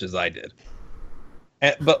it as much as I did.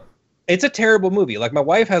 But it's a terrible movie. Like, my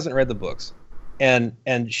wife hasn't read the books, and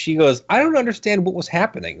she goes, I don't understand what was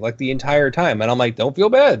happening like the entire time. And I'm like, don't feel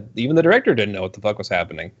bad. Even the director didn't know what the fuck was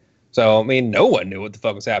happening. So I mean, no one knew what the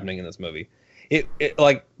fuck was happening in this movie. It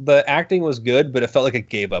like, the acting was good, but it felt like it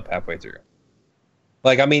gave up halfway through.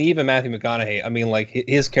 Like, I mean, even Matthew McConaughey, I mean, like,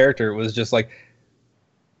 his character was just like,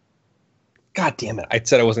 God damn it. I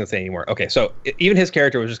said I wasn't going to say anymore. Okay, so even his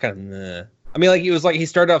character was just kind of, nah. I mean, like, it was like he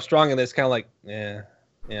started off strong and then it's kind of like, yeah,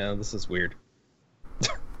 this is weird.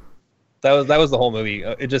 That was the whole movie.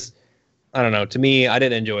 It just, I don't know. To me, I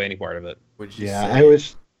didn't enjoy any part of it. Would you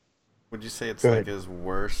say it's like his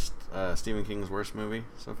worst, Stephen King's worst movie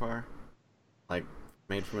so far? Like,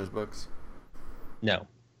 made from his books? No.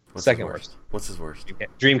 What's Second worst. What's his worst?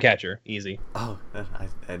 Dreamcatcher. Easy. Oh,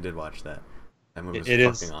 I did watch that. That movie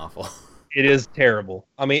was fucking awful. It is terrible.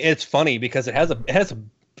 I mean, it's funny because it has a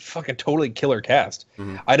fucking totally killer cast.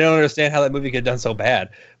 Mm-hmm. I don't understand how that movie could have done so bad,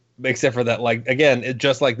 except for that, like, again,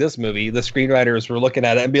 just like this movie, the screenwriters were looking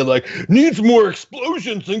at it and being like, needs more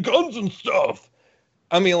explosions and guns and stuff.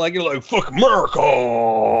 I mean, like, you're like, fuck America.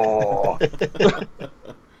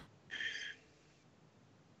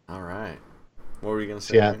 All right. What were you gonna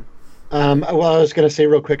say? Yeah. Well, I was gonna say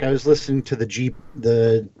real quick. I was listening to the G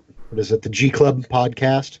Club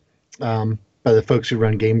podcast. By the folks who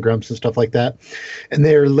run Game Grumps and stuff like that. And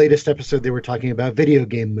their latest episode, they were talking about video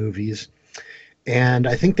game movies. And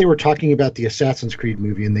I think they were talking about the Assassin's Creed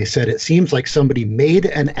movie, and they said it seems like somebody made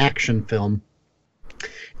an action film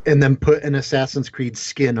and then put an Assassin's Creed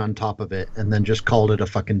skin on top of it and then just called it a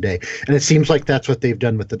fucking day. And it seems like that's what they've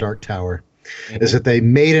done with the Dark Tower. Mm-hmm. Is that they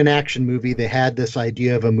made an action movie, they had this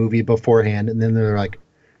idea of a movie beforehand, and then they're like,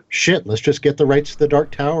 shit, let's just get the rights to the Dark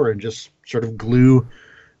Tower and just sort of glue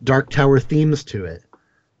Dark Tower themes to it.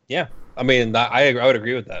 Yeah, I mean, I would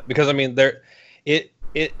agree with that, because I mean, it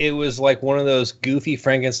was like one of those goofy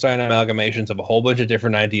Frankenstein amalgamations of a whole bunch of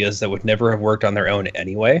different ideas that would never have worked on their own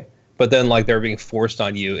anyway. But then, like, they were being forced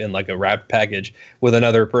on you in like a wrapped package with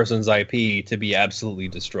another person's IP to be absolutely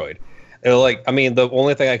destroyed. Like, I mean, the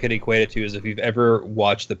only thing I could equate it to is if you've ever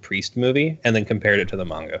watched the Priest movie and then compared it to the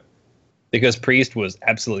manga, because Priest was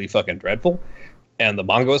absolutely fucking dreadful, and the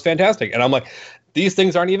manga was fantastic. And I'm like, these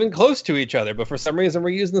things aren't even close to each other, but for some reason we're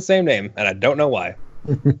using the same name, and I don't know why.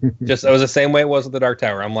 Just, it was the same way it was with the Dark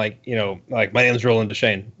Tower. I'm like, like, my name's Roland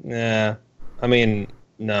Deschain. Nah, I mean,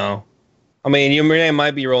 no. I mean, your name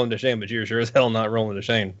might be Roland Deschain, but you're sure as hell not Roland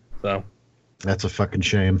Deschain. So that's a fucking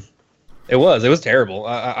shame. It was terrible.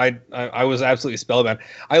 I was absolutely spellbound.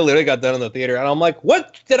 I literally got done in the theater, and I'm like,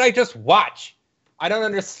 what did I just watch? I don't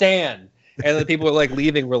understand. And the people were like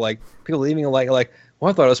leaving. Well,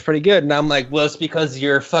 I thought it was pretty good. And I'm like, well, it's because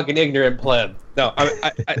you're a fucking ignorant pleb. No,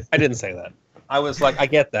 I didn't say that. I was like, I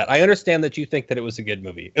get that. I understand that you think that it was a good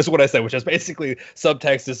movie, is what I said, which is basically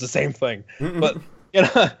subtext is the same thing. But,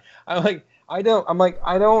 I'm like, I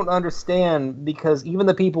don't understand, because even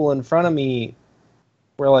the people in front of me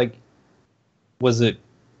were like, was it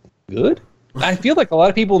good? I feel like a lot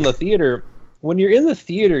of people in the theater, when you're in the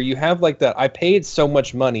theater, you have like that, I paid so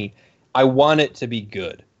much money, I want it to be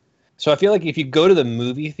good. So I feel like if you go to the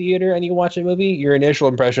movie theater and you watch a movie, your initial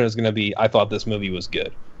impression is going to be, I thought this movie was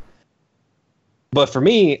good. But for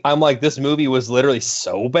me, I'm like, this movie was literally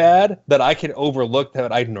so bad that I can overlook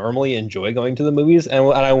that I normally enjoy going to the movies. And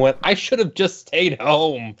I went, I should have just stayed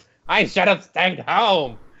home. I should have stayed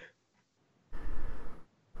home.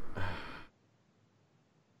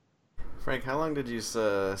 Frank, how long did you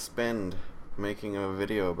spend making a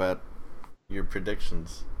video about your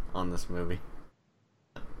predictions on this movie?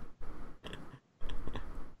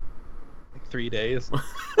 3 days.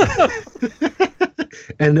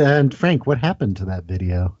 And Frank, what happened to that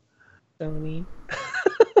video? Sony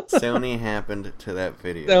happened to that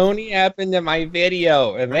video. Sony happened to my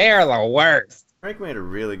video, and they're the worst. Frank made a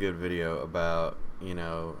really good video about,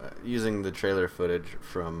 using the trailer footage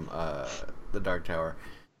from The Dark Tower,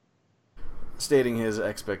 stating his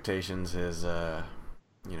expectations, his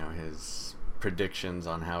predictions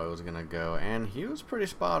on how it was going to go, and he was pretty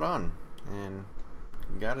spot on. And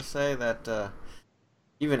gotta say that,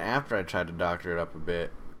 even after I tried to doctor it up a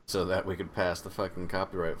bit so that we could pass the fucking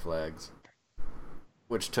copyright flags,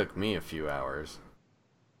 which took me a few hours,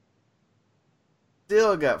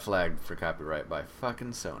 still got flagged for copyright by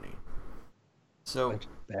fucking Sony. So,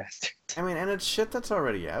 Bastard. I mean, and it's shit that's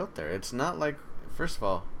already out there. It's not like, first of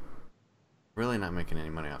all, really not making any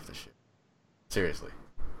money off this shit. Seriously.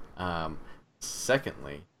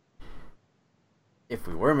 Secondly, if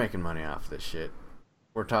we were making money off this shit,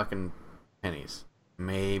 we're talking pennies,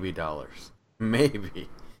 maybe dollars, maybe.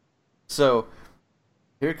 So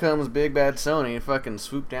here comes big bad Sony and fucking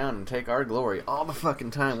swoop down and take our glory. All the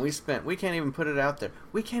fucking time we spent, we can't even put it out there.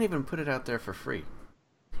 We can't even put it out there for free.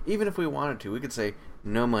 Even if we wanted to, we could say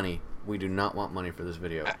no money. We do not want money for this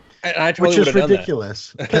video. I totally Which is would've done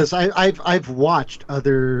ridiculous because I've watched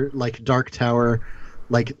other like Dark Tower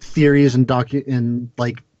like theories and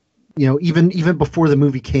like, you know, even before the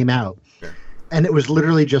movie came out. Sure. And it was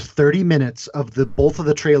literally just 30 minutes of both of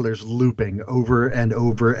the trailers looping over and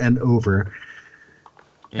over and over.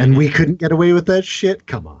 And we couldn't get away with that shit?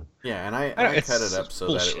 Come on. Yeah, and I cut it up so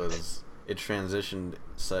bullshit. That it transitioned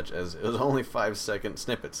such as it was only 5-second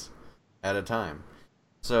snippets at a time.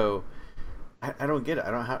 So I don't get it.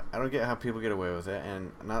 I don't get how people get away with it,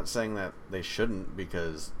 and I'm not saying that they shouldn't,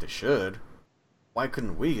 because they should. Why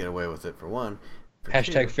couldn't we get away with it, for one? For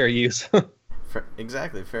Hashtag two, fair use.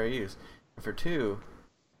 exactly, fair use. And for two,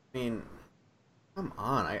 I mean, come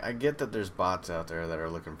on. I get that there's bots out there that are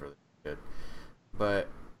looking for this shit, but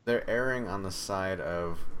they're erring on the side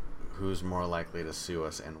of who's more likely to sue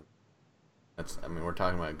us, and I mean, we're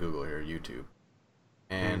talking about Google here, YouTube.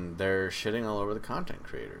 And they're shitting all over the content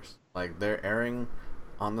creators. Like, they're erring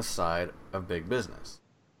on the side of big business.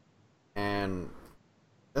 And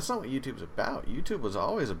that's not what YouTube's about. YouTube was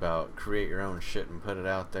always about create your own shit and put it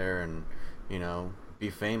out there and, you know, be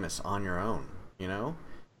famous on your own, you know?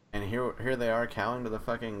 And here they are cowing to the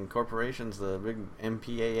fucking corporations, the big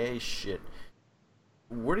MPAA shit.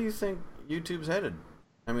 Where do you think YouTube's headed?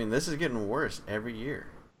 I mean, this is getting worse every year.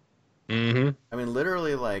 Mm-hmm. I mean,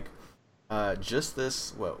 literally, like, just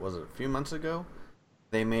this, what was it, a few months ago,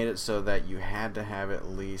 they made it so that you had to have at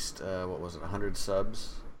least, 100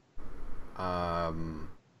 subs,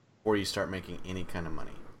 or you start making any kind of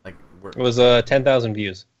money. Like, it was 10,000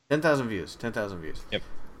 views. 10,000 views. 10,000 views. Yep.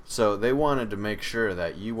 So they wanted to make sure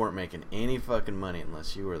that you weren't making any fucking money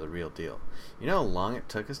unless you were the real deal. You know how long it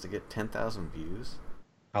took us to get 10,000 views?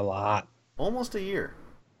 A lot. Almost a year.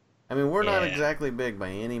 I mean, we're not exactly big by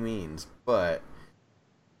any means, but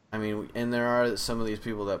I mean, and there are some of these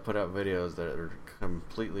people that put out videos that are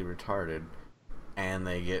completely retarded, and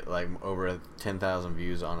they get like over 10,000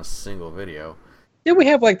 views on a single video. Yeah, we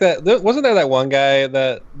have like that. Wasn't there that one guy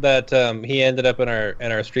that he ended up in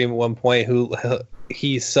our stream at one point who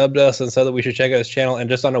he subbed us and said that we should check out his channel, and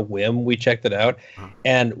just on a whim we checked it out,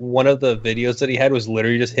 and one of the videos that he had was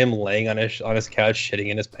literally just him laying on his couch shitting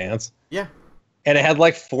in his pants. Yeah. And it had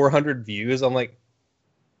like 400 views. I'm like,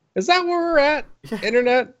 is that where we're at? Yeah.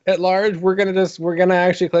 Internet at large? We're gonna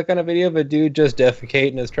actually click on a video of a dude just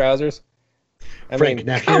defecating his trousers? Frank,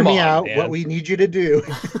 now hear me out. Man. What we need you to do.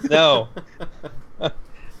 No.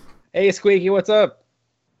 Hey, Squeaky, what's up?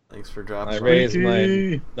 Thanks for dropping. I raised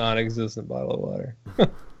my non-existent bottle of water.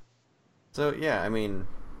 So yeah, I mean,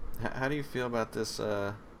 how do you feel about this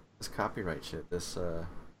this copyright shit? This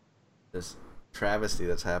travesty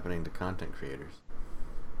that's happening to content creators?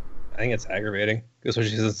 I think it's aggravating,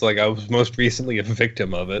 especially since it's like I was most recently a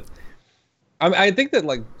victim of it. I think that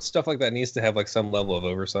like stuff like that needs to have like some level of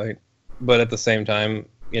oversight, but at the same time,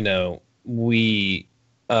 you know, I'm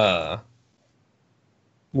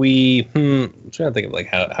trying to think of like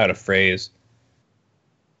how to phrase.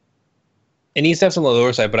 It needs to have some level of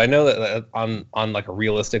oversight, but I know that on like a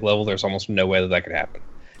realistic level, there's almost no way that could happen,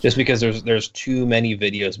 just because there's too many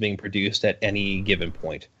videos being produced at any given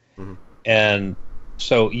point. And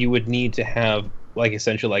so you would need to have like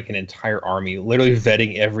essentially like an entire army literally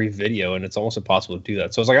vetting every video, and it's almost impossible to do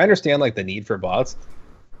that. So it's like I understand like the need for bots,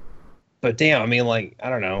 but damn, I mean, like, I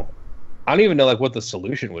don't know. I don't even know like what the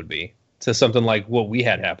solution would be to something like what we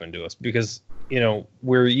had happen to us, because, you know,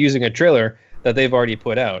 we're using a trailer that they've already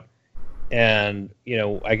put out, and, you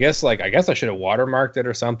know, I guess I should have watermarked it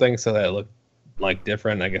or something so that it looked like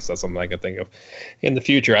different. I guess that's something I could think of in the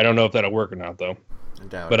future. I don't know if that'll work or not though.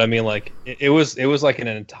 But I mean, like, it was like an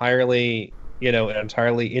entirely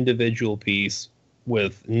individual piece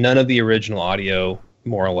with none of the original audio,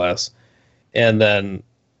 more or less, and then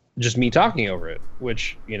just me talking over it,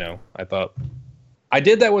 which, you know, I thought I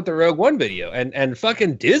did that with the Rogue One video, and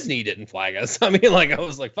fucking Disney didn't flag us. I mean, like, I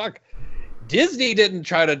was like, fuck, Disney didn't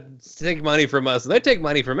try to take money from us, and they take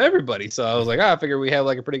money from everybody. So I was like, I figure we have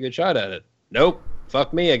like a pretty good shot at it. Nope.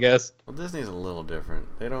 fuck me, I guess. Well, Disney's a little different.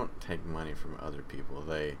 They don't take money from other people.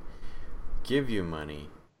 They give you money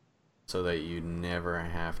so that you never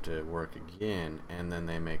have to work again, and then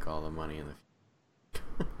they make all the money in the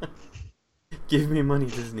future. Give me money,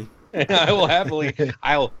 Disney. I will happily,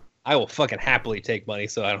 I will fucking happily take money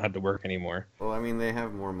so I don't have to work anymore. Well, I mean, they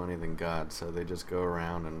have more money than God, so they just go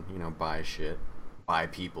around and, you know, buy shit, buy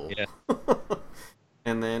people, Yeah.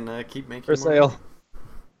 and then keep making For more sale. money.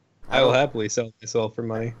 I will happily sell myself for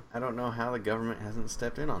money. I don't know how the government hasn't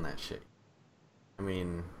stepped in on that shit. I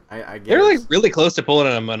mean, I guess They're like really close to pulling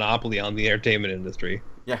a monopoly on the entertainment industry.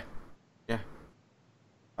 yeah.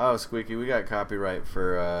 Oh, Squeaky, we got copyright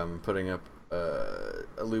for putting up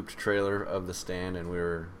a looped trailer of The Stand, and we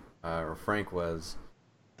were, or Frank was,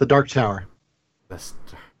 The Dark Tower.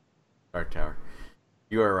 Dark Tower.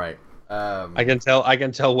 You are right. I can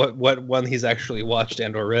tell what one he's actually watched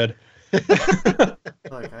and or read.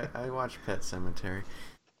 Like I watched Pet Sematary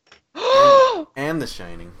and The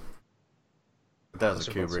Shining. That was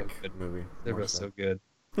a Those are both so Kubrick good. movie. They're More both so. so good.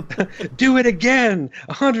 Do it again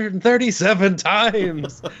 137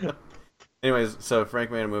 times. Anyways, so Frank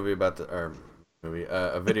made a movie about a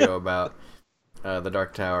video about the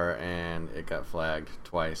Dark Tower, and it got flagged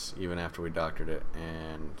twice, even after we doctored it,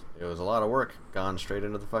 and it was a lot of work, gone straight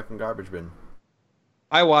into the fucking garbage bin.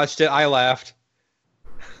 I watched it. I laughed.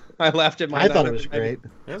 I laughed at my. I thought it was great.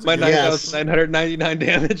 It was a My good- Yes. 9,999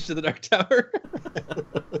 damage to the Dark Tower.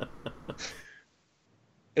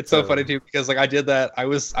 It's so funny too because like I did that. I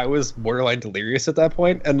was borderline delirious at that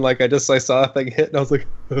point, and like I saw a thing hit, and I was like,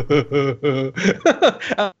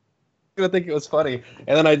 I didn't think it was funny,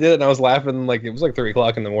 and then I did it, and I was laughing like it was like 3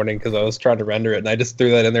 o'clock in the morning because I was trying to render it, and I just threw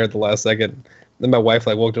that in there at the last second. Then my wife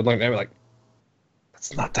like woke up and I'm like,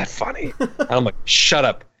 "That's not that funny," and I'm like, "Shut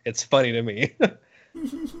up! It's funny to me,"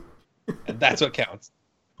 and that's what counts.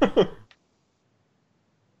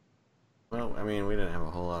 Well, I mean, we didn't have a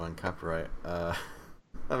whole lot on copyright. I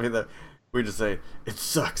mean, we just say it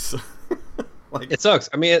sucks. Like It sucks.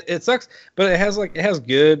 I mean, it sucks, but it has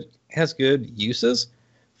good uses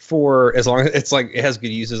for as long as it's like it has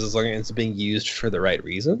good uses as long as it's being used for the right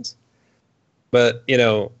reasons. But you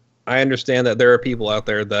know, I understand that there are people out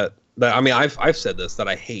there that I mean, I've said this that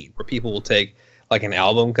I hate where people will take like an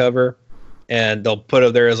album cover and they'll put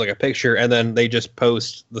it there as like a picture and then they just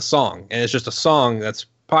post the song and it's just a song that's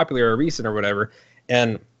popular or recent or whatever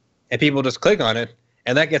and people just click on it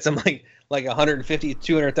and that gets them like 150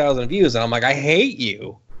 200,000 views and I'm like I hate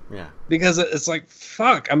you yeah. because it's like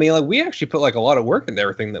fuck. I mean like we actually put like a lot of work into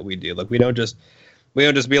everything that we do. Like we don't just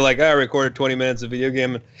be like I recorded 20 minutes of video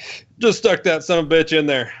game and just stuck that son of a bitch in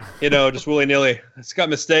there, you know, just willy-nilly. It's got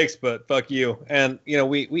mistakes, but fuck you. And you know,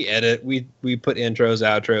 we edit, we put intros,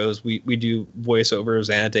 outros, we do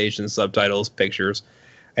voiceovers, annotations, subtitles, pictures,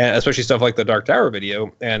 and especially stuff like the Dark Tower video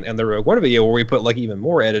and the Rogue One video where we put like even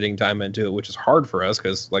more editing time into it, which is hard for us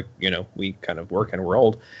because like, you know, we kind of work and we're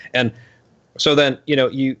old. And so then, you know,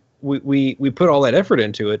 we put all that effort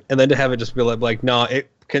into it and then to have it just be like no, it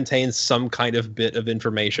contains some kind of bit of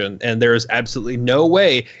information and there is absolutely no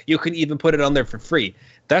way you can even put it on there for free.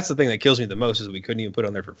 That's the thing that kills me the most is we couldn't even put it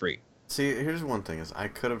on there for free. See, here's one thing: is I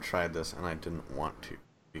could have tried this and I didn't want to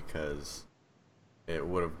because it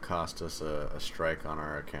would have cost us a strike on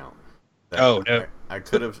our account. Oh, no. I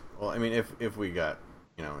could have. Well, I mean, if we got,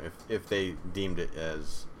 you know, if they deemed it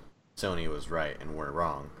as Sony was right and we're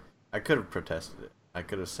wrong, I could have protested it. I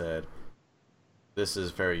could have said, "This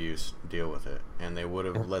is fair use. Deal with it," and they would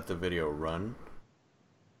have let the video run.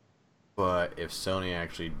 But if Sony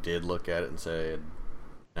actually did look at it and said,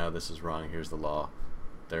 "No, this is wrong. Here's the law,"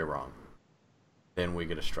 they're wrong. Then we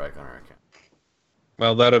get a strike on our account.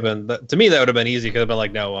 Well, that would have been to me that would have been easy because I've been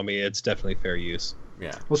like, no, I mean it's definitely fair use.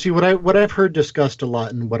 Yeah. Well, see, what I've heard discussed a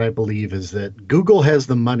lot and what I believe is that Google has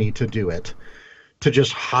the money to do it, to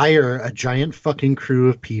just hire a giant fucking crew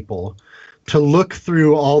of people to look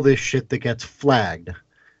through all this shit that gets flagged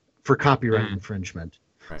for copyright infringement.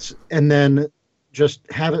 Right. And then just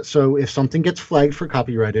have it so if something gets flagged for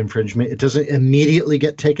copyright infringement, it doesn't immediately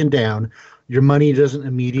get taken down, your money doesn't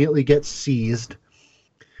immediately get seized,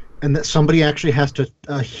 and that somebody actually has to,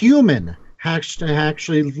 a human has to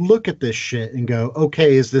actually look at this shit and go,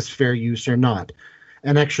 okay, is this fair use or not?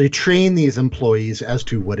 And actually train these employees as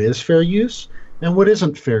to what is fair use and what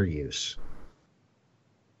isn't fair use.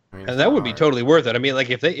 I mean, And it's that not would be hard. totally worth it. I mean, like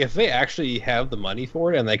if they actually have the money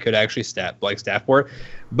for it and they could actually staff for it,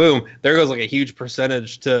 boom, there goes like a huge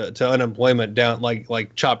percentage to unemployment down,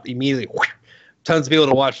 like chopped immediately. Tons of people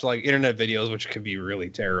to watch like internet videos, which could be really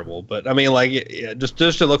terrible. But I mean, like just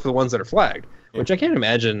to look for the ones that are flagged, which I can't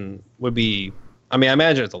imagine would be. I mean, I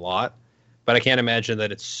imagine it's a lot, but I can't imagine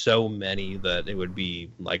that it's so many that it would be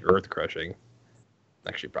like earth crushing.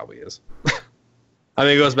 Actually, probably is. I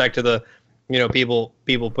mean, it goes back to the,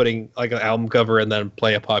 people putting like an album cover and then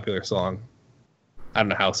play a popular song. I don't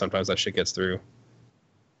know how sometimes that shit gets through.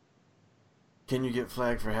 Can you get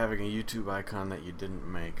flagged for having a YouTube icon that you didn't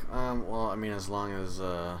make? Well, I mean, as long as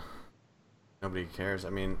nobody cares. I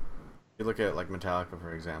mean, you look at like Metallica,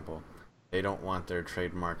 for example. They don't want their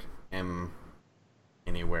trademark M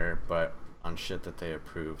anywhere but on shit that they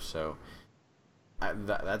approve. So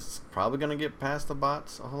that's probably gonna get past the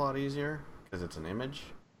bots a whole lot easier because it's an image.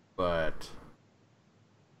 But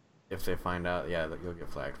if they find out, yeah, that you'll get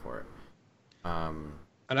flagged for it.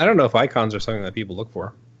 And I don't know if icons are something that people look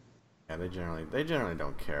for. Yeah, they generally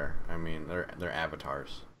don't care. I mean, they're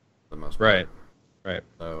avatars for the most part. Right.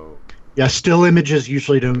 So Yeah, still images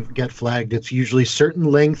usually don't get flagged. It's usually certain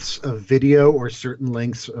lengths of video or certain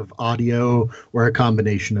lengths of audio or a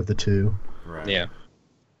combination of the two. right. Yeah.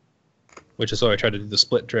 Which is why I tried to do the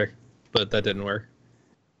split trick, but that didn't work.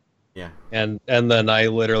 Yeah. And then I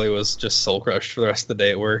literally was just soul crushed for the rest of the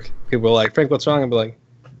day at work. People were like, "Frank, what's wrong?" I'd be like,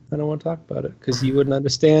 "I don't want to talk about it because you wouldn't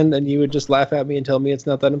understand and you would just laugh at me and tell me it's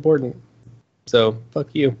not that important. So fuck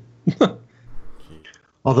you."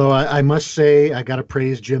 Although I must say, I got to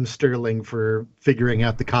praise Jim Sterling for figuring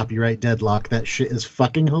out the copyright deadlock. That shit is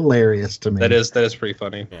fucking hilarious to me. That is pretty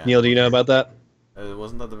funny. Yeah. Neil, do you know about that?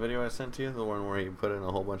 Wasn't that the video I sent to you? The one where he put in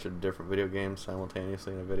a whole bunch of different video games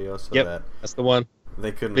simultaneously in a video so Yep, that that's the one.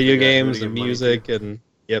 they couldn't Video figure out who to games give and money music to. and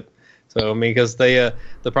yep. So I mean, because the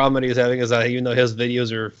problem that he was having is that even though his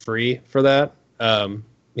videos are free for that,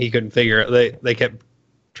 he couldn't figure it. They kept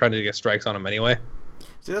trying to get strikes on him anyway.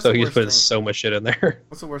 See, that's So the he's worst putting thing. so much shit in there.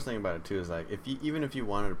 What's the worst thing about it too is like even if you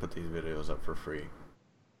wanted to put these videos up for free,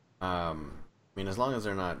 I mean as long as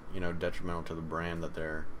they're not detrimental to the brand that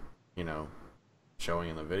they're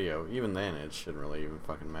showing in the video, even then it shouldn't really even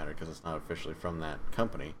fucking matter because it's not officially from that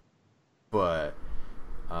company. But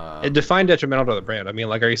It defined detrimental to the brand. I mean,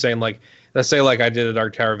 like, are you saying like, let's say like I did a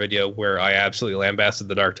Dark Tower video where I absolutely lambasted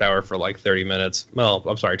the Dark Tower for like 30 minutes. Well,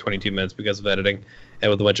 I'm sorry, 22 minutes because of editing,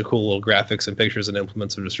 and with a bunch of cool little graphics and pictures and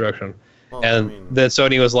implements of destruction. well, And I mean, then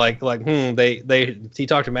Sony was like, he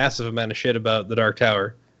talked a massive amount of shit about the Dark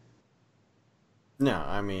Tower. no,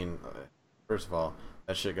 I mean, first of all,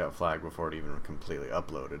 that shit got flagged before it even completely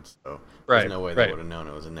uploaded, so Right, there's no way they right. would have known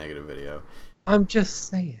it was a negative video. I'm just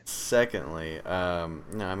saying. Secondly, no,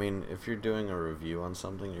 I mean, if you're doing a review on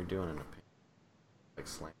something, you're doing an opinion, like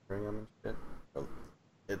slandering them and shit. So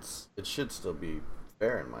it should still be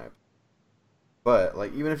fair in my opinion. But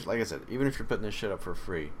like, even if, like I said, even if you're putting this shit up for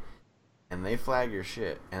free, and they flag your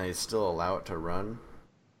shit and they still allow it to run,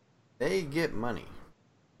 they get money.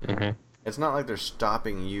 Mm-hmm. It's not like they're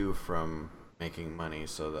stopping you from making money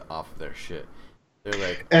so that off of their shit. They're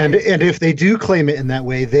like, And if they do claim it in that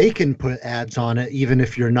way, they can put ads on it, even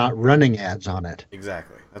if you're not running ads on it.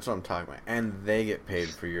 exactly. That's what I'm talking about. And they get paid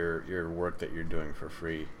for your work that you're doing for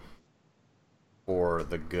free for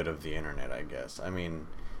the good of the internet, I guess. I mean,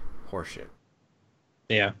 horseshit.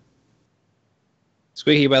 Yeah.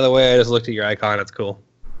 Squeaky, by the way, I just looked at your icon. It's cool.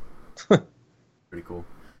 Pretty cool.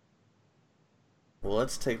 Well,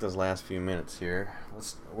 let's take those last few minutes here.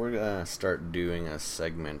 We're gonna start doing a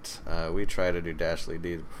segment. We tried to do Dashley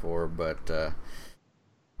D's before, but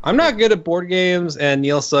I'm not good at board games, and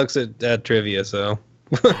Neil sucks at trivia, so.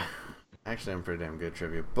 actually I'm pretty damn good at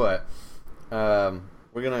trivia. But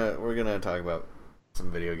we're gonna talk about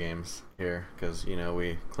some video games here because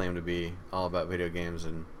we claim to be all about video games,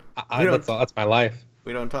 and That's my life.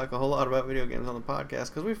 we don't talk a whole lot about video games on the podcast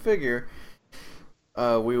because we figure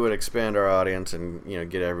we would expand our audience and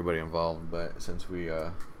get everybody involved. But since we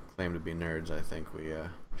claim to be nerds, I think we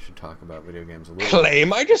should talk about video games a little bit.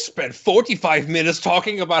 Claim? I just spent 45 minutes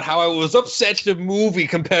talking about how I was upset at a movie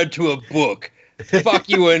compared to a book. Fuck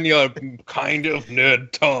you and your kind of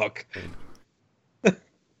nerd talk.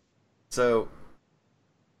 So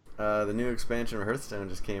the new expansion of Hearthstone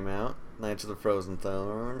just came out. Knights of the Frozen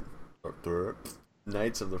Throne.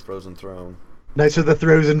 Knights of the Frozen Throne. Nice with the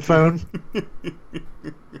Frozen phone.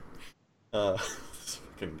 This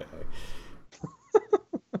fucking guy.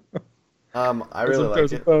 I really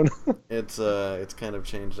like it. Phone. It's kind of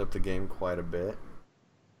changed up the game quite a bit.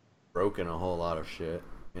 Broken a whole lot of shit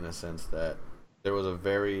in a sense that there was a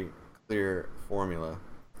very clear formula.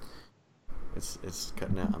 It's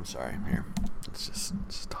cutting out. I'm sorry. I'm here. It's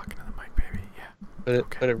just talking to the mic, baby. Yeah.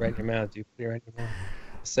 Put it right in your mouth, dude. Put it right in your mouth.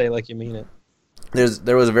 Say it like you mean it.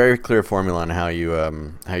 There was a very clear formula on how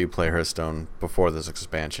you play Hearthstone before this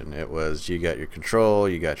expansion. It was you got your control,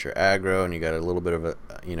 you got your aggro, and you got a little bit of a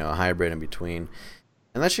hybrid in between,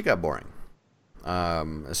 and that shit got boring.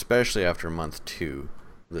 especially after month 2,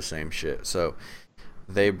 the same shit. So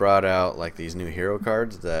they brought out like these new hero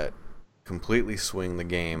cards that completely swing the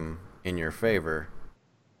game in your favor,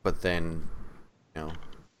 but then, you know,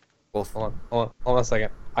 both. Hold on a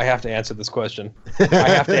second. I have to answer this question. I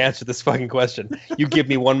have to answer this fucking question. You give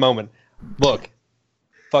me one moment. Look,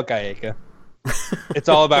 fuck Ayaka. It's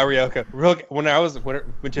all about Ryoko. When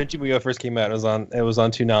Tenchi Muyo first came out, it was on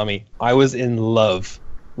Toonami. I was in love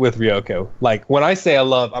with Ryoko. Like, when I say I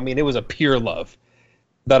love, I mean it was a pure love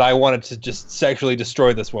that I wanted to just sexually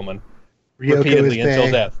destroy this woman Ryoko repeatedly is until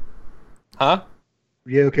bae. death. Huh?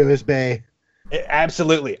 Ryoko is bae.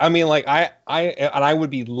 Absolutely. I mean, like, I would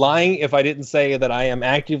be lying if I didn't say that I am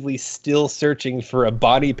actively still searching for a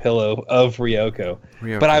body pillow of Ryoko.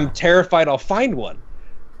 But I'm terrified I'll find one,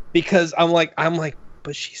 because I'm like,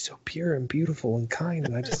 but she's so pure and beautiful and kind,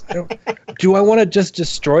 and I don't. Do I want to just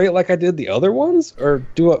destroy it like I did the other ones, or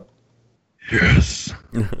do I? Yes.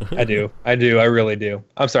 I do. I really do.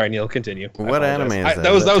 I'm sorry, Neil. Continue. What anime is that?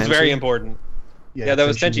 That was Tenchi? very important. Yeah, that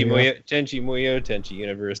was Tenchi Muyo. Muyo, Tenchi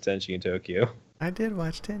Universe, Tenchi in Tokyo. I did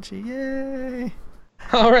watch Tenchi. Yay!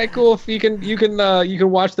 All right, cool. If you can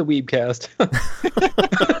watch the Weebcast.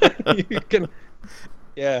 You can.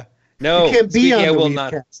 Yeah. No. You can't be Squeaky, on I the will Weebcast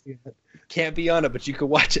not. yet. Can't be on it, but you can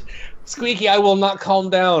watch it. Squeaky, I will not calm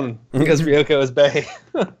down because Ryoko is bae.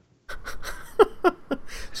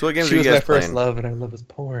 So what games She are you was guys my first playing? love, and our love is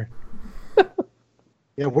porn.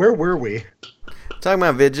 Yeah, where were we? Talking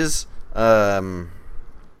about vidges. So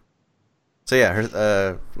yeah,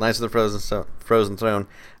 her, Knights of the Frozen Throne.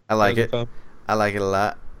 I like it. I like it a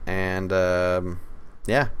lot. And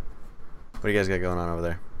yeah. What do you guys got going on over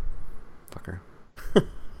there? Fucker.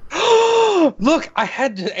 Look, I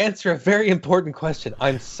had to answer a very important question.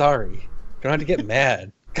 I'm sorry. You don't have to get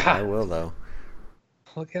mad. I God, will though.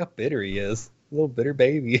 look how bitter he is. Little bitter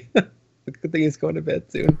baby. Good thing he's going to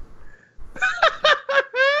bed soon.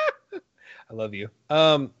 I love you.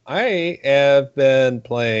 I have been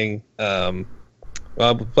playing playing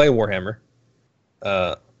Warhammer.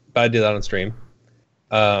 But I did that on stream.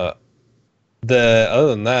 Other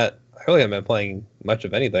than that, I really haven't been playing much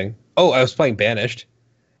of anything. Oh, I was playing Banished.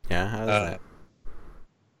 Yeah, how's that?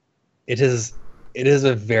 It is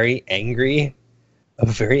a very angry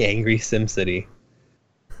SimCity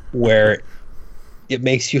where it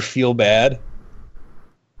makes you feel bad.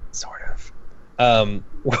 Sort of.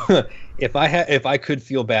 If I could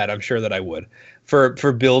feel bad, I'm sure that I would.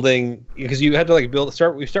 For building, because you had to like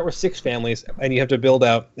we start with 6 families, and you have to build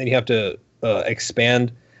out, and you have to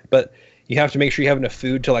expand, but you have to make sure you have enough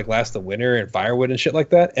food to like last the winter and firewood and shit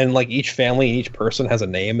like that. And like each family, each person has a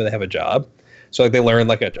name and they have a job, so like they learn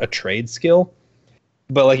like a trade skill.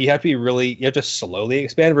 But like you have to slowly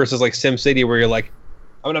expand versus like SimCity where you're like,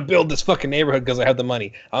 I'm gonna build this fucking neighborhood because I have the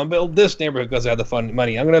money. I'm gonna build this neighborhood because I have the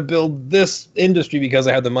money. I'm gonna build this industry because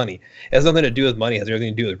I have the money. It has nothing to do with money. It has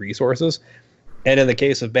everything to do with resources. And in the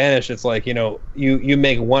case of Banished, it's like, you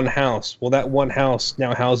make one house. Well, that one house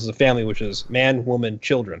now houses a family, which is man, woman,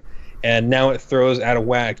 children. And now it throws out of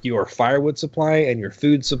whack your firewood supply and your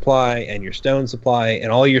food supply and your stone supply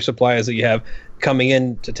and all your supplies that you have coming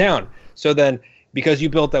into town. So then, because you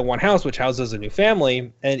built that one house, which houses a new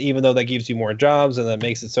family, and even though that gives you more jobs and that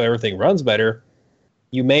makes it so everything runs better,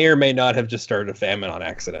 you may or may not have just started a famine on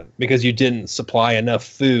accident because you didn't supply enough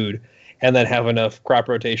food and then have enough crop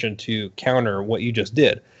rotation to counter what you just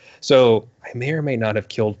did. So I may or may not have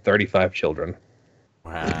killed 35 children.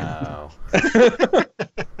 Wow.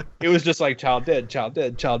 It was just like child dead, child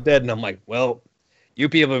dead, child dead. And I'm like, well, you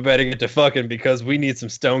people better get to fucking because we need some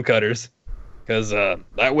stone cutters. Because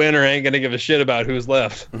that winter ain't going to give a shit about who's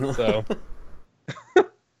left. So. The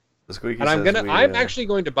and I'm actually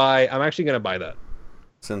going to buy that.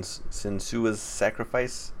 Sensua's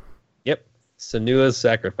Sacrifice? Yep. Senua's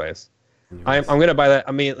Sacrifice. I'm going to buy that.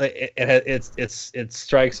 I mean, it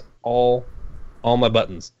strikes all my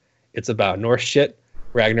buttons. It's about Norse shit,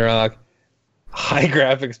 Ragnarok, high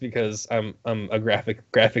graphics because I'm a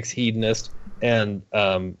graphics hedonist, and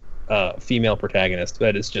female protagonist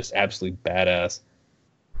that is just absolutely badass.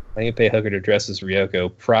 I can pay Hooker to dress as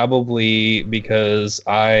Ryoko, probably because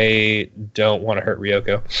I don't want to hurt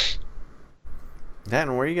Ryoko. That,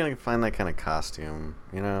 and where are you gonna find that kind of costume?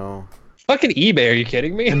 Fucking eBay? Are you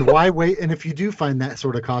kidding me? And why wait? And if you do find that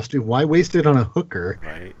sort of costume, why waste it on a hooker?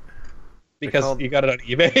 Right. Because you got it on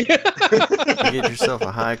eBay. You get yourself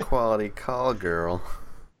a high quality call girl.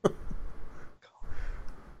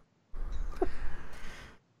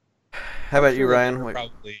 How about you, Ryan?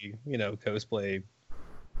 Probably, cosplay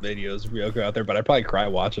videos of Ryoko out there, but I'd probably cry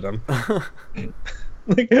watching them.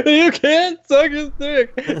 Like, you can't suck his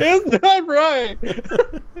dick. It's not right.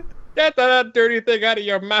 Get that dirty thing out of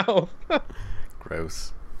your mouth.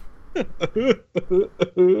 Gross.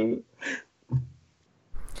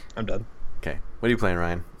 I'm done. Okay. What are you playing,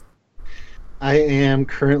 Ryan? I am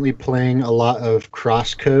currently playing a lot of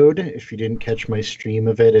Crosscode. If you didn't catch my stream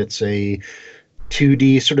of it, it's a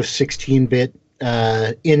 2D sort of 16-bit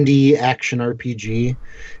indie action RPG.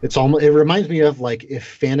 It reminds me of like if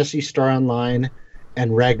Phantasy Star Online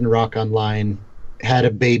and Ragnarok Online had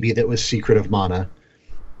a baby that was Secret of Mana.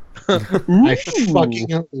 I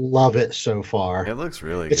fucking love it so far. It looks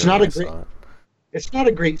really It's good. not when a I great- saw it. It's not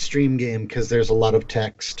a great stream game because there's a lot of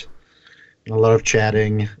text, and a lot of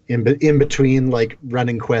chatting in between, like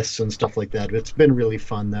running quests and stuff like that. It's been really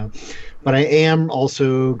fun though. But I am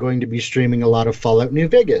also going to be streaming a lot of Fallout New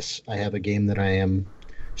Vegas. I have a game that I am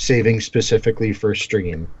saving specifically for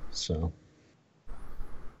stream. So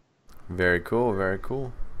Very cool. Very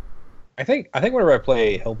cool. I think whenever I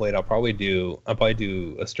play Hellblade, I'll probably do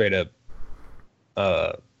a straight up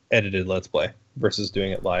edited Let's Play versus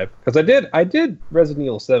doing it live. Because I did Resident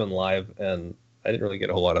Evil 7 live, and I didn't really get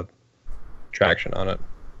a whole lot of traction on it.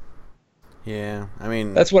 Yeah, I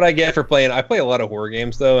mean, That's what I get for playing. I play a lot of horror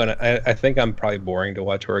games though, and I think I'm probably boring to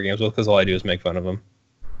watch horror games with because all I do is make fun of them.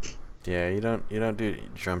 yeah, you don't do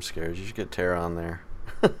jump scares. You should get Tara on there.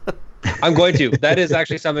 I'm going to. That is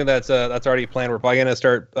actually something that's already planned. We're probably going to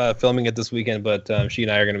start filming it this weekend, but she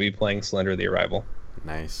and I are going to be playing Slender: The Arrival.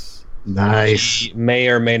 Nice. nice. She may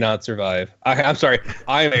or may not survive. I'm sorry,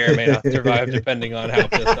 I may or may not survive depending on how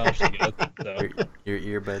pissed off she gets. So, Your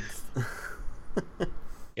earbuds.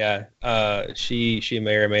 yeah, she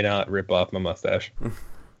may or may not rip off my mustache. Well,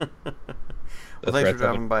 The thanks for threats of it.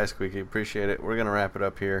 dropping by, Squeaky. Appreciate it. We're gonna wrap it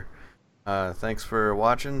up here. Thanks for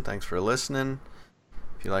watching. Thanks for listening.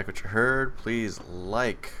 If you like what you heard, please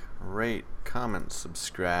like, rate, comment,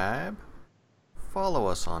 subscribe. Follow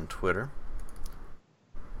us on Twitter.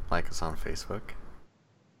 Like us on Facebook.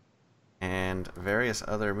 And various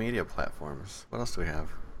other media platforms. What else do we have?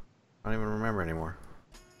 I don't even remember anymore.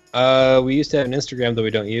 We used to have an Instagram that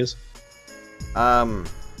we don't use.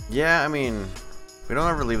 Yeah, I mean, we don't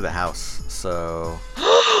ever leave the house, so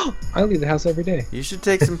I leave the house every day, you should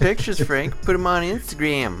take some pictures, Frank. Put them on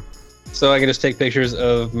Instagram. so I can just take pictures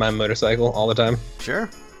of my motorcycle all the time. Sure.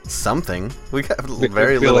 Something. We got I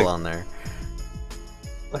very feel little like- on there.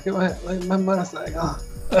 Look at my motorcycle.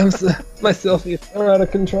 My selfies are out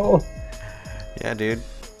of control. Yeah, dude.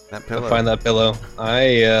 That pillow. Find that pillow.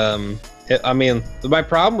 I mean, my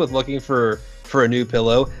problem with looking for a new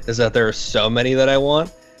pillow is that there are so many that I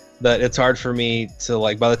want that it's hard for me to,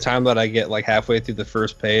 like, by the time that I get like halfway through the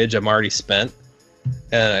first page, I'm already spent,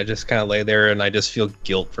 and I just kind of lay there and I just feel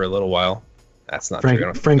guilt for a little while. That's not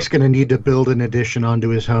true. Frank's going to need to build an addition onto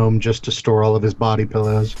his home just to store all of his body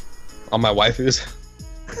pillows. On my waifus.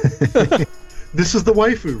 This is the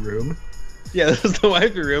waifu room. Yeah, this is the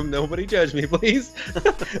wifey room. Nobody judge me, please.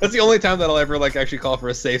 That's the only time that I'll ever like actually call for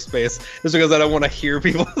a safe space, just because I don't want to hear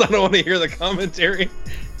people. I don't want to hear the commentary.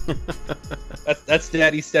 That's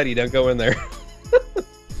Daddy's study. Don't go in there.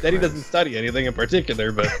 Daddy doesn't study anything in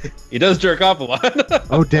particular, but he does jerk off a lot.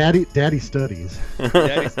 Oh, Daddy studies.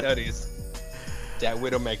 Daddy studies. Dad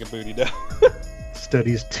Widowmaker booty dough.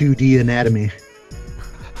 Studies 2D anatomy.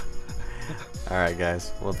 Alright,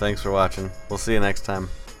 guys. Well, thanks for watching. We'll see you next time.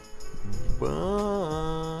 Bye.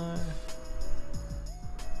 Oh,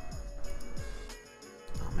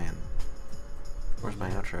 man. Where's my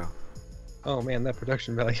outro? Oh man, that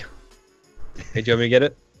production value. Hey, do you want me to get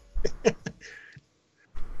it?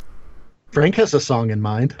 Frank has a song in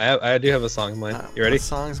mind. I do have a song in mind. You ready? The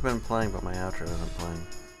song's been playing, but my outro isn't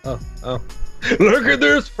playing. Oh. Look at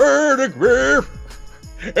this photograph.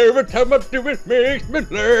 Every time I do it makes me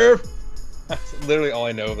laugh. That's literally all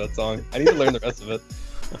I know of that song. I need to learn the rest of it.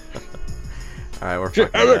 Alright, we're She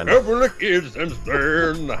fucking has a done. couple of kids since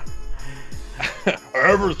then.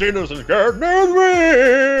 Ever seen us in Garden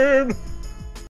Man?